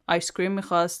دلم آیس کریم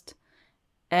میخواست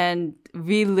and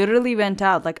we literally went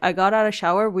out. Like I got out of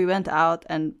shower, we went out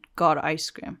and got ice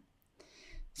cream.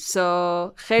 So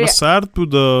خیلی سرد بود،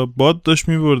 باد داشت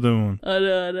میبردمون.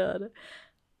 آره.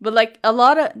 But like a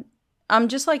lot of I'm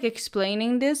just like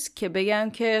explaining this که بگم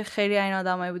که خیلی این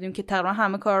آدمایی بودیم که تقریبا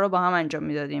همه کارا رو با هم انجام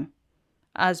میدادیم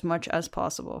as much as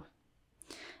possible.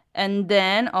 And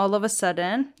then all of a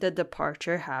sudden the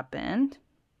departure happened.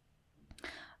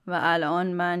 و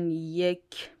الان من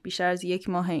بیشتر از 1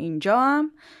 ماه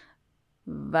اینجام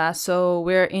و so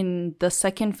we're in the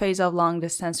second phase of long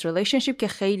distance relationship که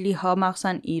خیلی ها مخصوصا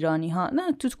ایرانی ها،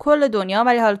 نه تو کل دنیا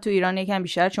ولی حالا تو ایران یکم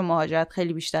بیشتر چون مهاجرت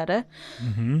خیلی بیشتره،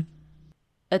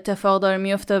 اتفاق داره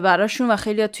میفته براشون و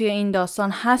خیلی ها توی این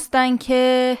داستان هستن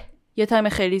که یه تایم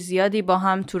خیلی زیادی با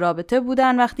هم تو رابطه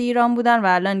بودن وقتی ایران بودن و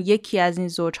الان یکی از این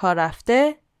زوجها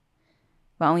rafte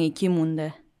و اون یکی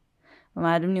مونده و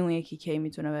معلوم نیم اون یکی کی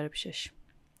میتونه بره پیشش.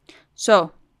 So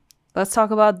let's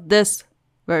talk about this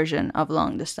version of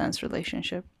long distance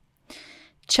relationship.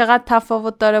 چقدر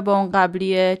تفاوت داره با اون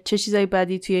قبلیه؟ چه چیزایی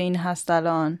بدی توی این هست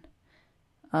الان؟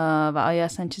 و آیا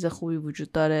اصلا چیز خوبی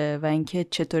وجود داره و اینکه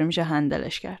چطوری میشه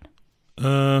هندلش کرد؟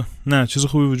 نه چیز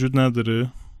خوبی وجود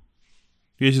نداره.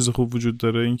 یه چیز خوب وجود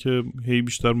داره، اینکه هی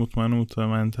بیشتر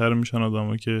مطمئن‌تر میشن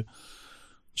آدما که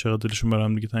چقدر دلشون برای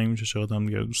هم دیگه تنگ میشه، چقدر هم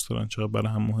دیگه دوست دارن، چقدر برای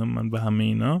هم مهمن و همه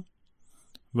اینا.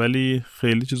 ولی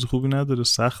خیلی چیز خوبی نداره،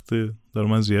 سخته،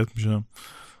 دارم اذیت میشم،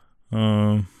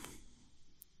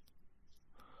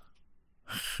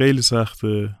 خیلی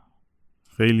سخته،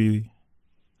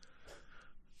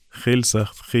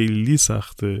 خیلی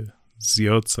سخته،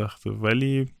 زیاد سخته.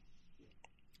 ولی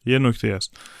یه نکته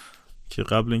هست که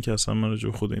قبل اینکه اصلا من راجع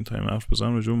به خود این تایم حرف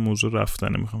بزنم، راجع به موضوع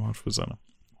رفتن میخوام حرف بزنم.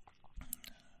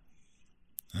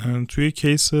 توی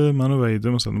کیس من و وحیده،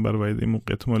 مثلا برای وحیده این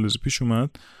موقعیت مالزی پیش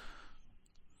اومد،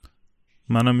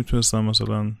 منم میتونستم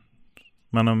مثلا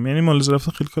یعنی مالزی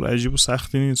رفتن خیلی کار عجیب و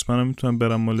سختی نیست، منم میتونم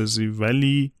برم مالزی.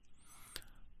 ولی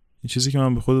این چیزی که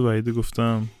من به خود وحیده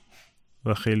گفتم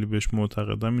و خیلی بهش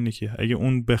معتقدم اینه که اگه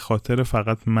اون به خاطر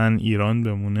فقط من ایران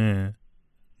بمونه،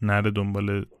 نره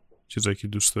دنبال چیزایی که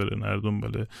دوست داره، نره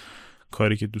دنبال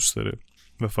کاری که دوست داره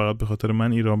و فقط به خاطر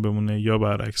من ایران بمونه، یا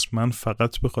برعکس من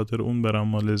فقط به خاطر اون برم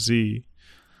مالزی،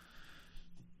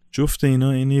 جفت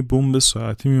اینا اینی بمب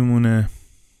ساعتی میمونه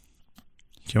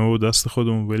که ما با دست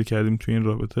خودمون ول کردیم توی این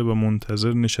رابطه و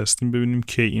منتظر نشستیم ببینیم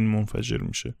کی این منفجر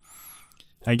میشه.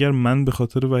 اگر من به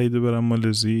خاطر وحیده برم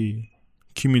مالزی،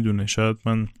 کی میدونه شاید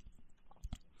من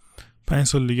 5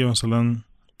 سال دیگه مثلا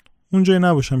اونجایی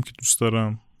نباشم که دوست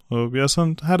دارم، یا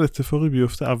اصلا هر اتفاقی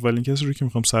بیفته اولین کسی رو که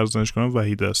میخوام سرزنش کنم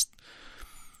وحیده است.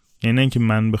 یعنی نه اینکه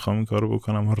من بخوام این کارو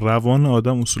بکنم، روان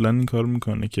آدم اصولا این کارو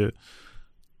میکنه که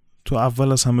تو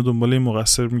اول از همه دنبال این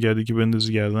مقصر میگردی که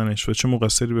بندازی گردنش، و چه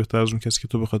مقصری بهتر از اون کسی که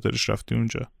تو به خاطرش رفتی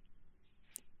اونجا.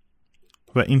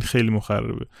 و این خیلی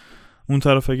مخربه. اون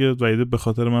طرف اگه وحیده به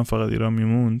خاطر من فقط ایران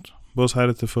میموند، باز هر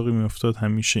اتفاقی میافتاد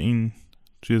همیشه این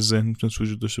توی ذهن میتونه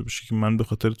وجود داشته باشه که من به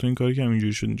خاطر تو این کاری که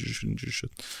اینجوری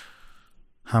شد.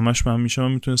 همش من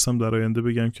میتونستم در آینده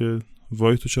بگم که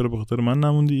وای تو چرا به خاطر من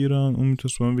نموندی ایران، اون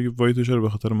میتونست به من بگه وای تو چرا به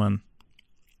خاطر من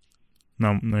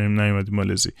نیومدی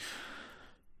مالزی.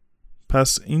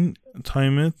 پس این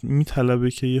تایمت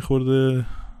میطلبه که یه خورده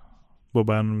با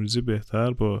برنامه‌ریزی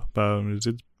بهتر، با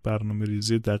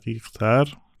برنامه‌ریزی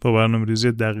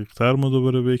دقیق‌تر ما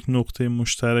دوباره به یک نقطه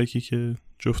مشترکی که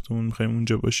جفتمون میخوایم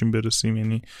اونجا باشیم برسیم.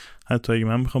 یعنی حتی اگه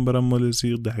من میخوام برم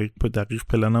مالزی، دقیق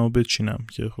پلنمو بچینم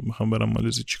که خب میخوام برم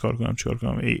مالزی چیکار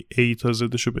کنم، ای تا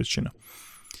زدشو بچینم.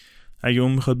 اگه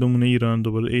اون میخواد بمونه ایران،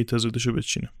 دوباره ای تا زدشو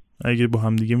بچینم. اگه با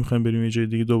هم دیگه میخوایم بریم یه جای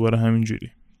دیگه، دوباره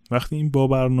همینجوری. وقتی این با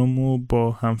برنامه و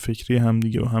با همفکری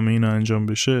همدیگه و همه اینا انجام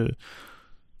بشه،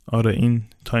 آره این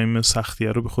تایم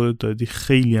سختیه رو به خودت دادی.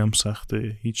 خیلی هم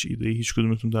سخته، هیچ ایده هیچ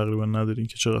کدومتون تقریبا ندارین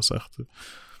که چقدر سخته.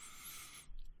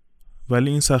 ولی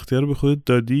این سختی‌ها رو به خودت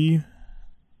دادی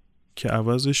که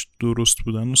عوضش درست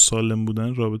بودن و سالم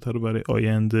بودن رابطه رو برای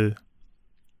آینده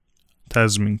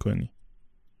تضمین کنی.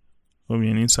 خب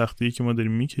یعنی این سختیه که ما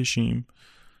داریم میکشیم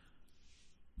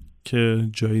که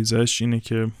جایزش اینه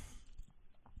که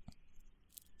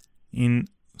این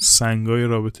سنگای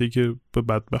رابطه‌ای که به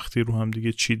بدبختی رو هم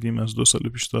دیگه چیدیم از 2 سال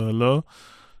پیش تا حالا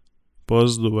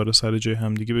باز دوباره سر جای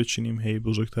هم دیگه بچینیم، هی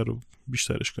بزرگتر و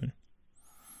بیشترش کنیم.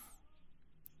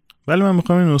 ولی من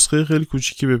میخوام این نسخه خیلی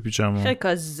کوچیکی بپیچم. خیلی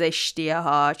کار زشتیه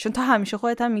ها، چون تو همیشه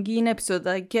خودت هم میگی این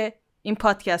اپیزودایی که این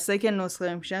پادکستایی که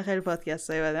نسخه میشن خیلی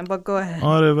پادکستای بدن با گوه.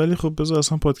 آره ولی خب بذار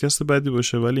اصلا پادکست بدی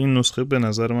باشه، ولی این نسخه به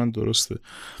نظر من درسته.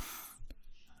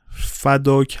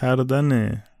 فدا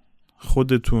کردن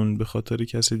خودتون به خاطر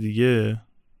کسی دیگه،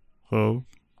 خب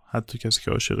حتی کسی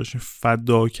که عاشقشین،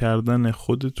 فدا کردن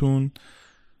خودتون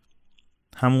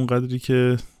همون قدری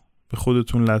که به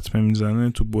خودتون لطمه میزنه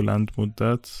تو بلند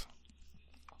مدت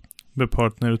به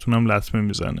پارتنرتون هم لطمه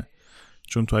میزنه.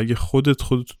 چون تو اگه خودت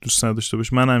دوست نداشته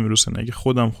باشی، من امیرحسین اگه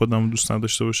خودم دوست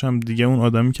نداشته باشم دیگه اون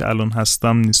آدمی که الان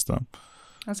هستم نیستم.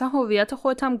 مثلا هویت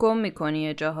خودت هم گم میکنی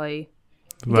یه جاهایی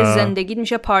دیگه، زندگیت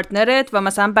میشه پارتنرت و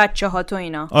مثلا بچه ها تو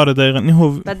اینا. آره دقیقاً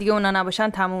این بعد دیگه اونا نباشن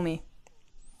تمومی.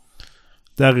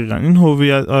 دقیقاً این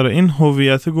هویت، آره این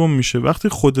هویت گم میشه وقتی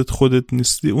خودت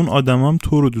نیستی. اون آدم هم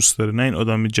تو رو دوست داره، نه این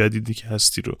آدم جدیدی که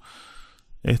هستی رو.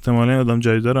 احتمالاً این آدم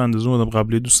جدید رو اندازه اون آدم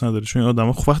قبلی دوست نداره، چون این آدم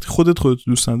وقتی خودت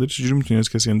دوست نداری چجوری میتونی از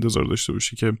کسی انتظار داشته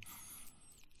باشی که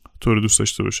تو رو دوست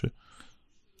داشته باشه؟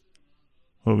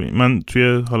 خب من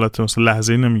توی حالت مثلا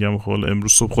لحظه‌ای نمیگم خب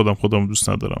امروز صبح خودم دوست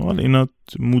ندارم، حالا اینا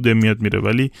مود میاد میره،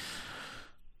 ولی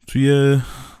توی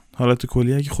حالت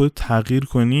کلی اگه خودت تغییر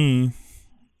کنی،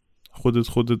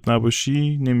 خودت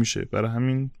نباشی، نمیشه. برای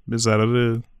همین به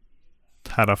ضرر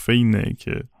طرفینه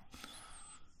که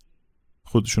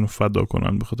خودشونو فدا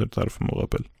کنن به خاطر طرف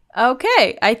مقابل.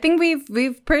 Okay, I think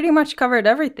we've pretty much covered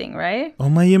everything, right?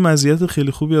 من یه مزیت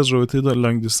خیلی خوبی از رابطه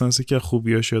لانگ دیستنسی که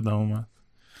خوبیاش یادم اومد.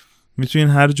 میتونین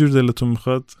هر جور دلتون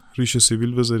میخواد ریش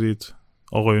سیبیل بذارید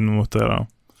آقایون محترم.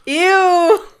 ایو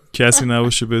کسی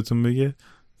نباشه بهتون بگه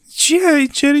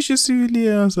چه ریش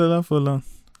سیبیلیه مثلا فلان.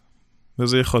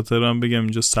 بذار یه خاطرم بگم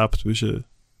اینجا ثبت بشه،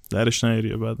 درش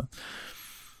نیاریه بعدن.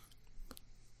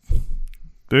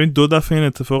 ببین 2 دفعه این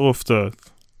اتفاق افتاد.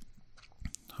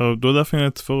 خب 2 دفعه این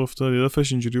اتفاق افتاد. یه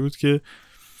دفعهش اینجوری بود که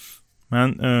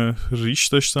من ریش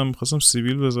داشتم میخواستم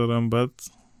سیبیل بذارم، بعد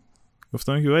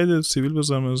گفتم که باید سیبیل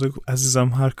بذارم. عزیزم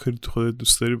هر کاری تو خودت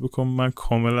دوست داری بکن، من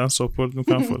کاملا ساپورت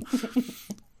میکنم.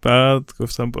 بعد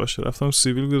گفتم باشه، رفتم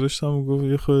سیبیل گذاشتم و گفت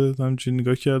یه خودت همچین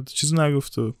نگاه کرد، چیزی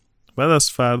نگفت. بعد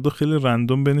از فردا خیلی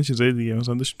رندوم بین چیزای دیگه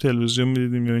مثلا داشتیم تلویزیون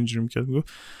میدیدیم یا اینجوری میکرد،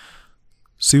 گفت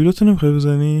سیبیلاتو نمیخوای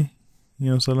بزنی؟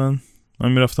 یا مثلا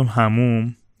من میرفتم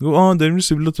حموم، گفت داریم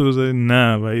سیبیلاتو بزنی؟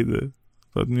 نه وعیده.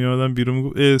 بعد میادم بیرون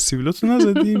میگفت سیبیلاتو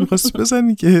نزدی میخواستی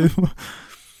بزنی که؟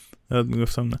 بعد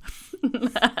میگفتم نه.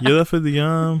 یه دفعه دیگه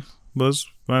هم باز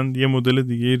من یه مدل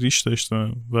دیگه ریش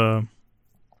داشتم و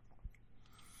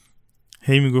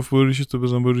هی میگفت برو ریشتو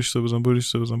بزن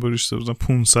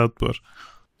 500 بار.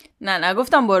 نه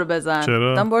نگفتم برو بزن.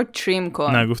 چرا؟ گفتم برو تریم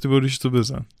کن. نه گفتی برو ریشتو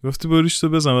بزن. بعد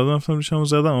رفتم ریشمو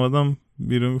زدم، اومدم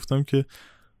بیرون گفتم که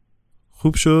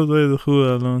خوب شد،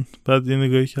 خوبه الان. بعد یه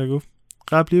نگاهی که گفت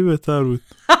قبلی بهتر بود.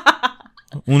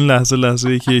 اون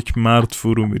لحظه که یک مرد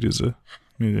فرو میریزه،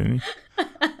 میدونی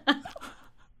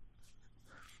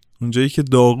اونجایی که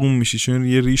داغون میشی چون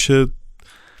یه ریش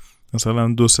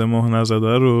مثلا 2-3 ماه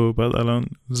نزده رو بعد الان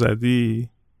زدی،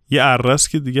 یه عرس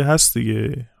که دیگه هست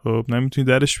دیگه. خب نمیتونی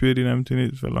درش بیاری،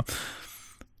 نمیتونی فلان،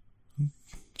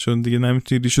 چون دیگه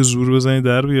نمیتونی ریشو زور بزنی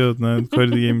در بیاد، نه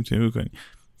کاری دیگه میتونی بکنی.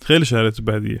 خیلی شرایط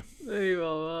بدیه. ای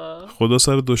بابا خدا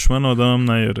سر دشمن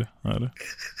آدمم نیاره. آره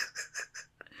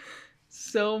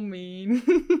so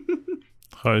mean.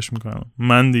 خواهش میکنم.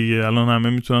 من دیگه الان همه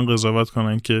میتونن قضاوت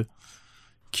کنن که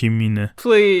کی مینه.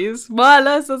 Please. ما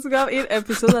الان احساس میکنم این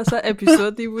اپیزود اصلا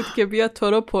اپیزودی بود که بیاد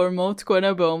تو رو پروموت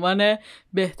کنه به عنوان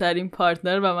بهترین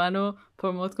پارتنر و منو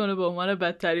پروموت کنه به عنوان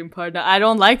بدترین پارتنر. I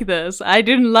don't like this. I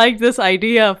didn't like this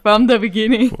idea from the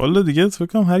beginning. والا دیگه فکر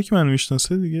کنم هر کی منو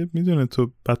میشناسه دیگه میدونه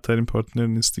تو بدترین پارتنر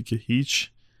نیستی که هیچ.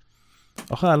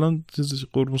 آخه الان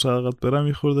قربون صدقت برم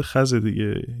یه خورده خزه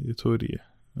دیگه، یه طوریه.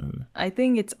 I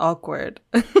think it's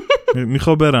awkward.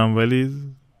 میخوا برم ولی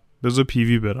بذار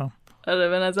پیوی برم. آره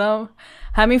به نظرم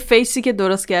همین فیسی که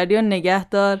درست کردی و نگه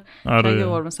دار. آره اگه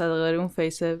قربون صدقه داری اون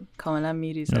فیس کاملا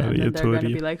میریزه. آره یه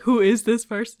طوریه. Be like, who is this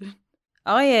person?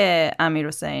 آقای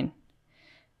امیرحسین،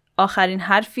 آخرین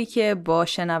حرفی که با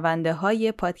شنونده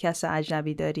های پادکست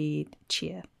اجنبی دارید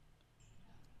چیه؟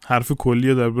 حرف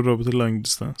کلیه در رابطه لانگ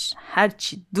دیستنس. هر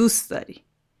چی دوست داری.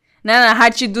 نه هر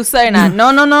چی دوست داری نه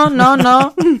نه نه نه نه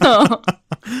نه نه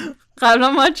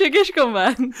قبلا ما چکش کن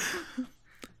بعد.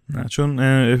 نه چون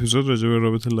اپیزود راجع به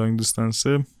رابطه لانگ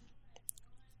دیستنسه،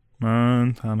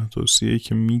 من تنها توصیه‌ای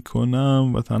که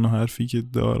میکنم و تنها حرفی که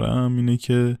دارم اینه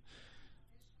که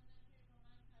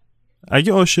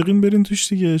اگه عاشقین برین توش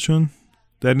دیگه، چون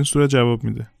در این صورت جواب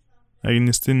میده. اگه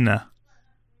نیستین نه،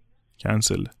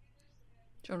 کنسله،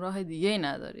 چون راه دیگه ای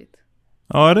ندارید.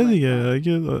 آره دیگه،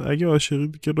 اگه عاشقی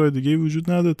دیگه راه دیگه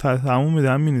وجود نداره، تموم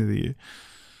میده، همینه دیگه.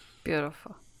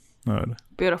 Beautiful. آره.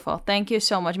 Beautiful. Thank you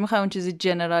so much. میخوای اون چیزی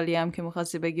جنرالی هم که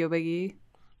میخواستی بگی؟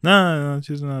 نه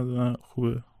چیزی نداره،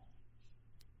 خوبه.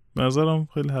 به نظرم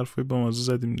خیلی حرفای با مزه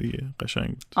زدیم دیگه، قشنگ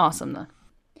بود. Awesome then.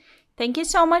 Thank you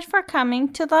so much for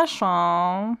coming to the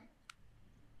show.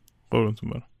 قربونتون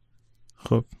برم.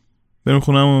 خب بریم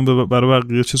خونم برای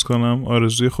بقیه چیز کنم،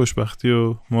 آرزوی خوشبختی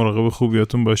و مراقب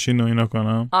خوبیاتون باشین و اینا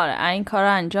کنم. آره این کار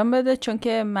رو انجام بده، چون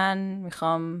که من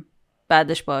میخوام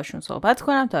بعدش باهاشون صحبت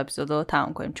کنم تا اپیزودو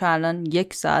تموم کنیم، چون الان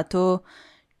 1 ساعت و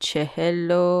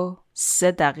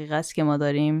 43 دقیقه است که ما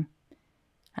داریم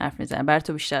حرف میزنیم. برای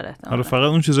تو بیشتر احتمالاً. آره فقط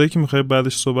اون چیزایی که میخوای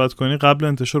بعدش صحبت کنی قبل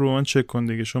انتشار با من چک کن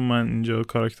دیگه، چون من اینجا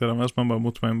کاراکترم هست، من باید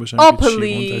مطمئن باشم که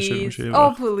چی منتشر میشه.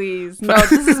 Oh please no,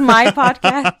 this is my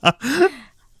podcast.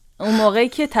 اون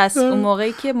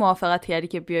موقعی که موافقت کردی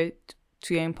که بیای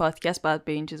توی این پادکست بعد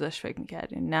به این چیزاش فکر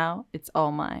میکردی. Now it's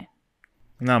all mine.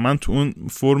 نه من تو اون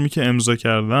فرمی که امضا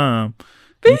کردم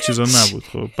این چیزا نبود.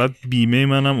 خب بعد بیمه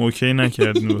منم اوکی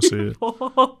نکردین واسه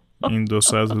این 2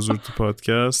 ساعت حضور تو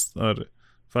پادکست. آره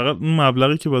فقط اون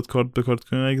مبلغی که باید کارت به کارت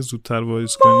کنی اگه زودتر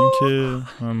واریز کنیم که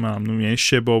من ممنون. یعنی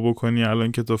شبابو کنی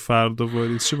الان که تو فردا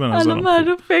واریز شی به نظرم الان من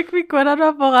رو فکر میکنن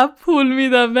و واقعا پول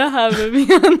میدم به همه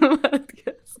میان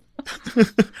پادکست.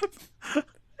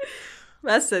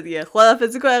 بس دیگه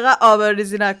خداحافظی کن، اینقدر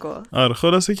آبروریزی نکن. آره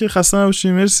خلاصه که خسته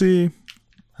نباشین. مرسی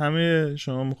همه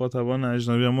شما مخاطبان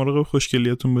اجنبی، مراقب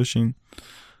خوشگلیاتون باشین،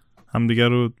 همدیگه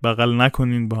رو بغل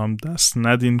نکنین، با هم دست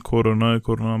ندین. کرونا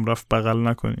هم رفت، بغل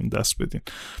نکنین، دست بدین.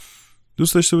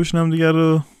 دوست داشته باشین همدیگه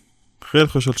رو. خیلی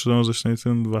خوشحال شدم از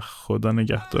آشناییتون و خدا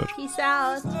نگهدار. Peace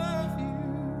out.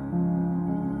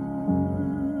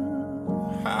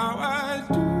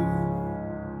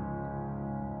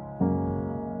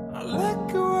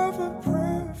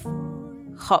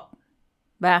 خب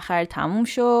بالاخره تموم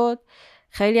شد.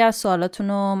 خیلی از سوالاتون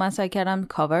رو من سعی کردم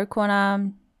کاور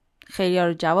کنم، خیلی ها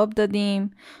رو جواب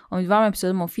دادیم. امیدوارم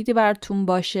اپیزود مفیدی براتون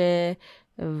باشه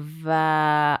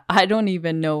و I don't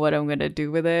even know what I'm gonna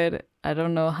do with it. I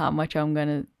don't know how much I'm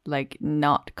gonna like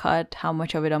not cut, how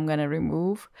much of it I'm gonna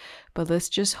remove, but let's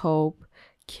just hope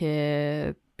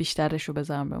که بیشترش رو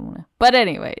بذارم بمونه. But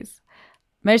anyways,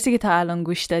 مرسی که تا الان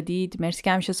گوش دادید، مرسی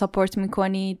که همیشه ساپورت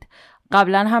میکنید.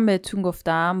 قبلا هم بهتون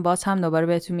گفتم، باز هم دوباره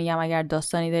بهتون میگم، اگر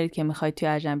داستانی دارید که میخواید توی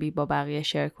اجنبی با بقیه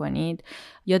شیر کنید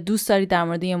یا دوست دارید در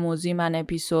مورد یه موضوعی من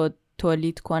اپیزود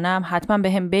تولید کنم، حتما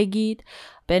بهم بگید،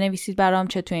 بنویسید برام،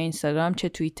 چه توی اینستاگرام، چه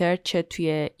توییتر، چه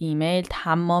توی ایمیل.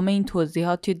 تمام این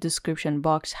توضیحات توی دیسکریپشن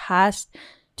باکس هست.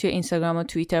 توی اینستاگرام و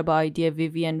توییتر با آیدی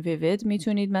ویوین ویوید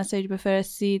میتونید مسیج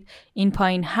بفرستید. این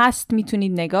پایین هست،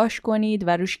 میتونید نگاش کنید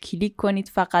و روش کلیک کنید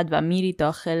فقط و میرید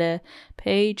داخل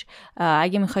پیج.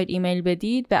 اگه میخواید ایمیل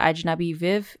بدید به اجنبی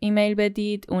ویو ایمیل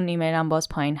بدید، اون ایمیل هم باز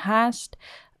پایین هست.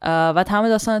 و تمام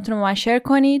داستانتون رو با من شیر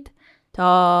کنید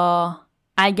تا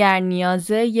اگر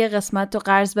نیازه یه قسمت رو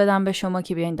قرض بدم به شما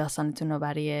که بیاین داستانتون رو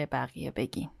برای بقیه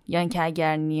بگین، یا اینکه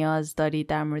اگر نیاز دارید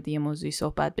در مورد یه موضوعی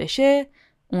صحبت بشه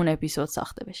اون اپیزود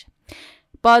ساخته بشه.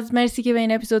 باز مرسی که به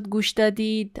این اپیزود گوش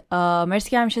دادید. مرسی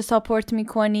که همیشه ساپورت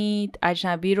میکنید.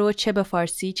 اجنبی رو چه به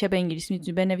فارسی چه به انگلیسی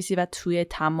میتونید بنویسید و توی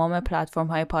تمام پلتفرم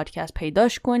های پادکست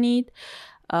پیداش کنید.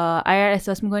 اگر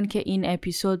احساس میکنید که این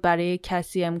اپیزود برای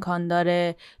کسی امکان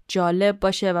داره جالب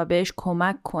باشه و بهش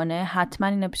کمک کنه، حتما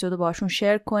این اپیزود رو باشون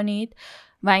شیر کنید.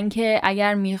 و اینکه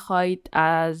اگر میخواید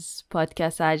از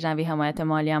پادکست اجنبی حمایت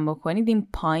مالی هم بکنید، این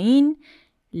پایین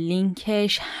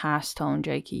لینکش هست، تا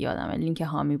اونجایی که یادمه لینک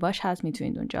هامی باش هست،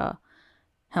 میتونید اونجا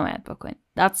حمایت بکنید.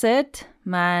 That's it.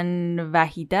 من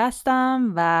وحیده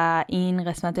هستم و این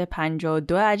قسمت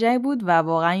 52 عجیب بود و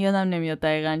واقعا یادم نمیاد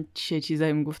دقیقا چه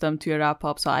چیزایی میگفتم توی رپ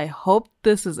اپ. So I hope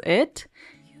this is it.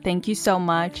 Thank you so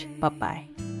much. Bye bye.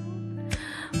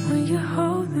 When you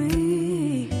hold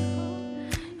me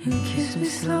and kiss me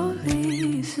slowly,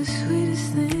 it's the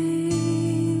sweetest thing.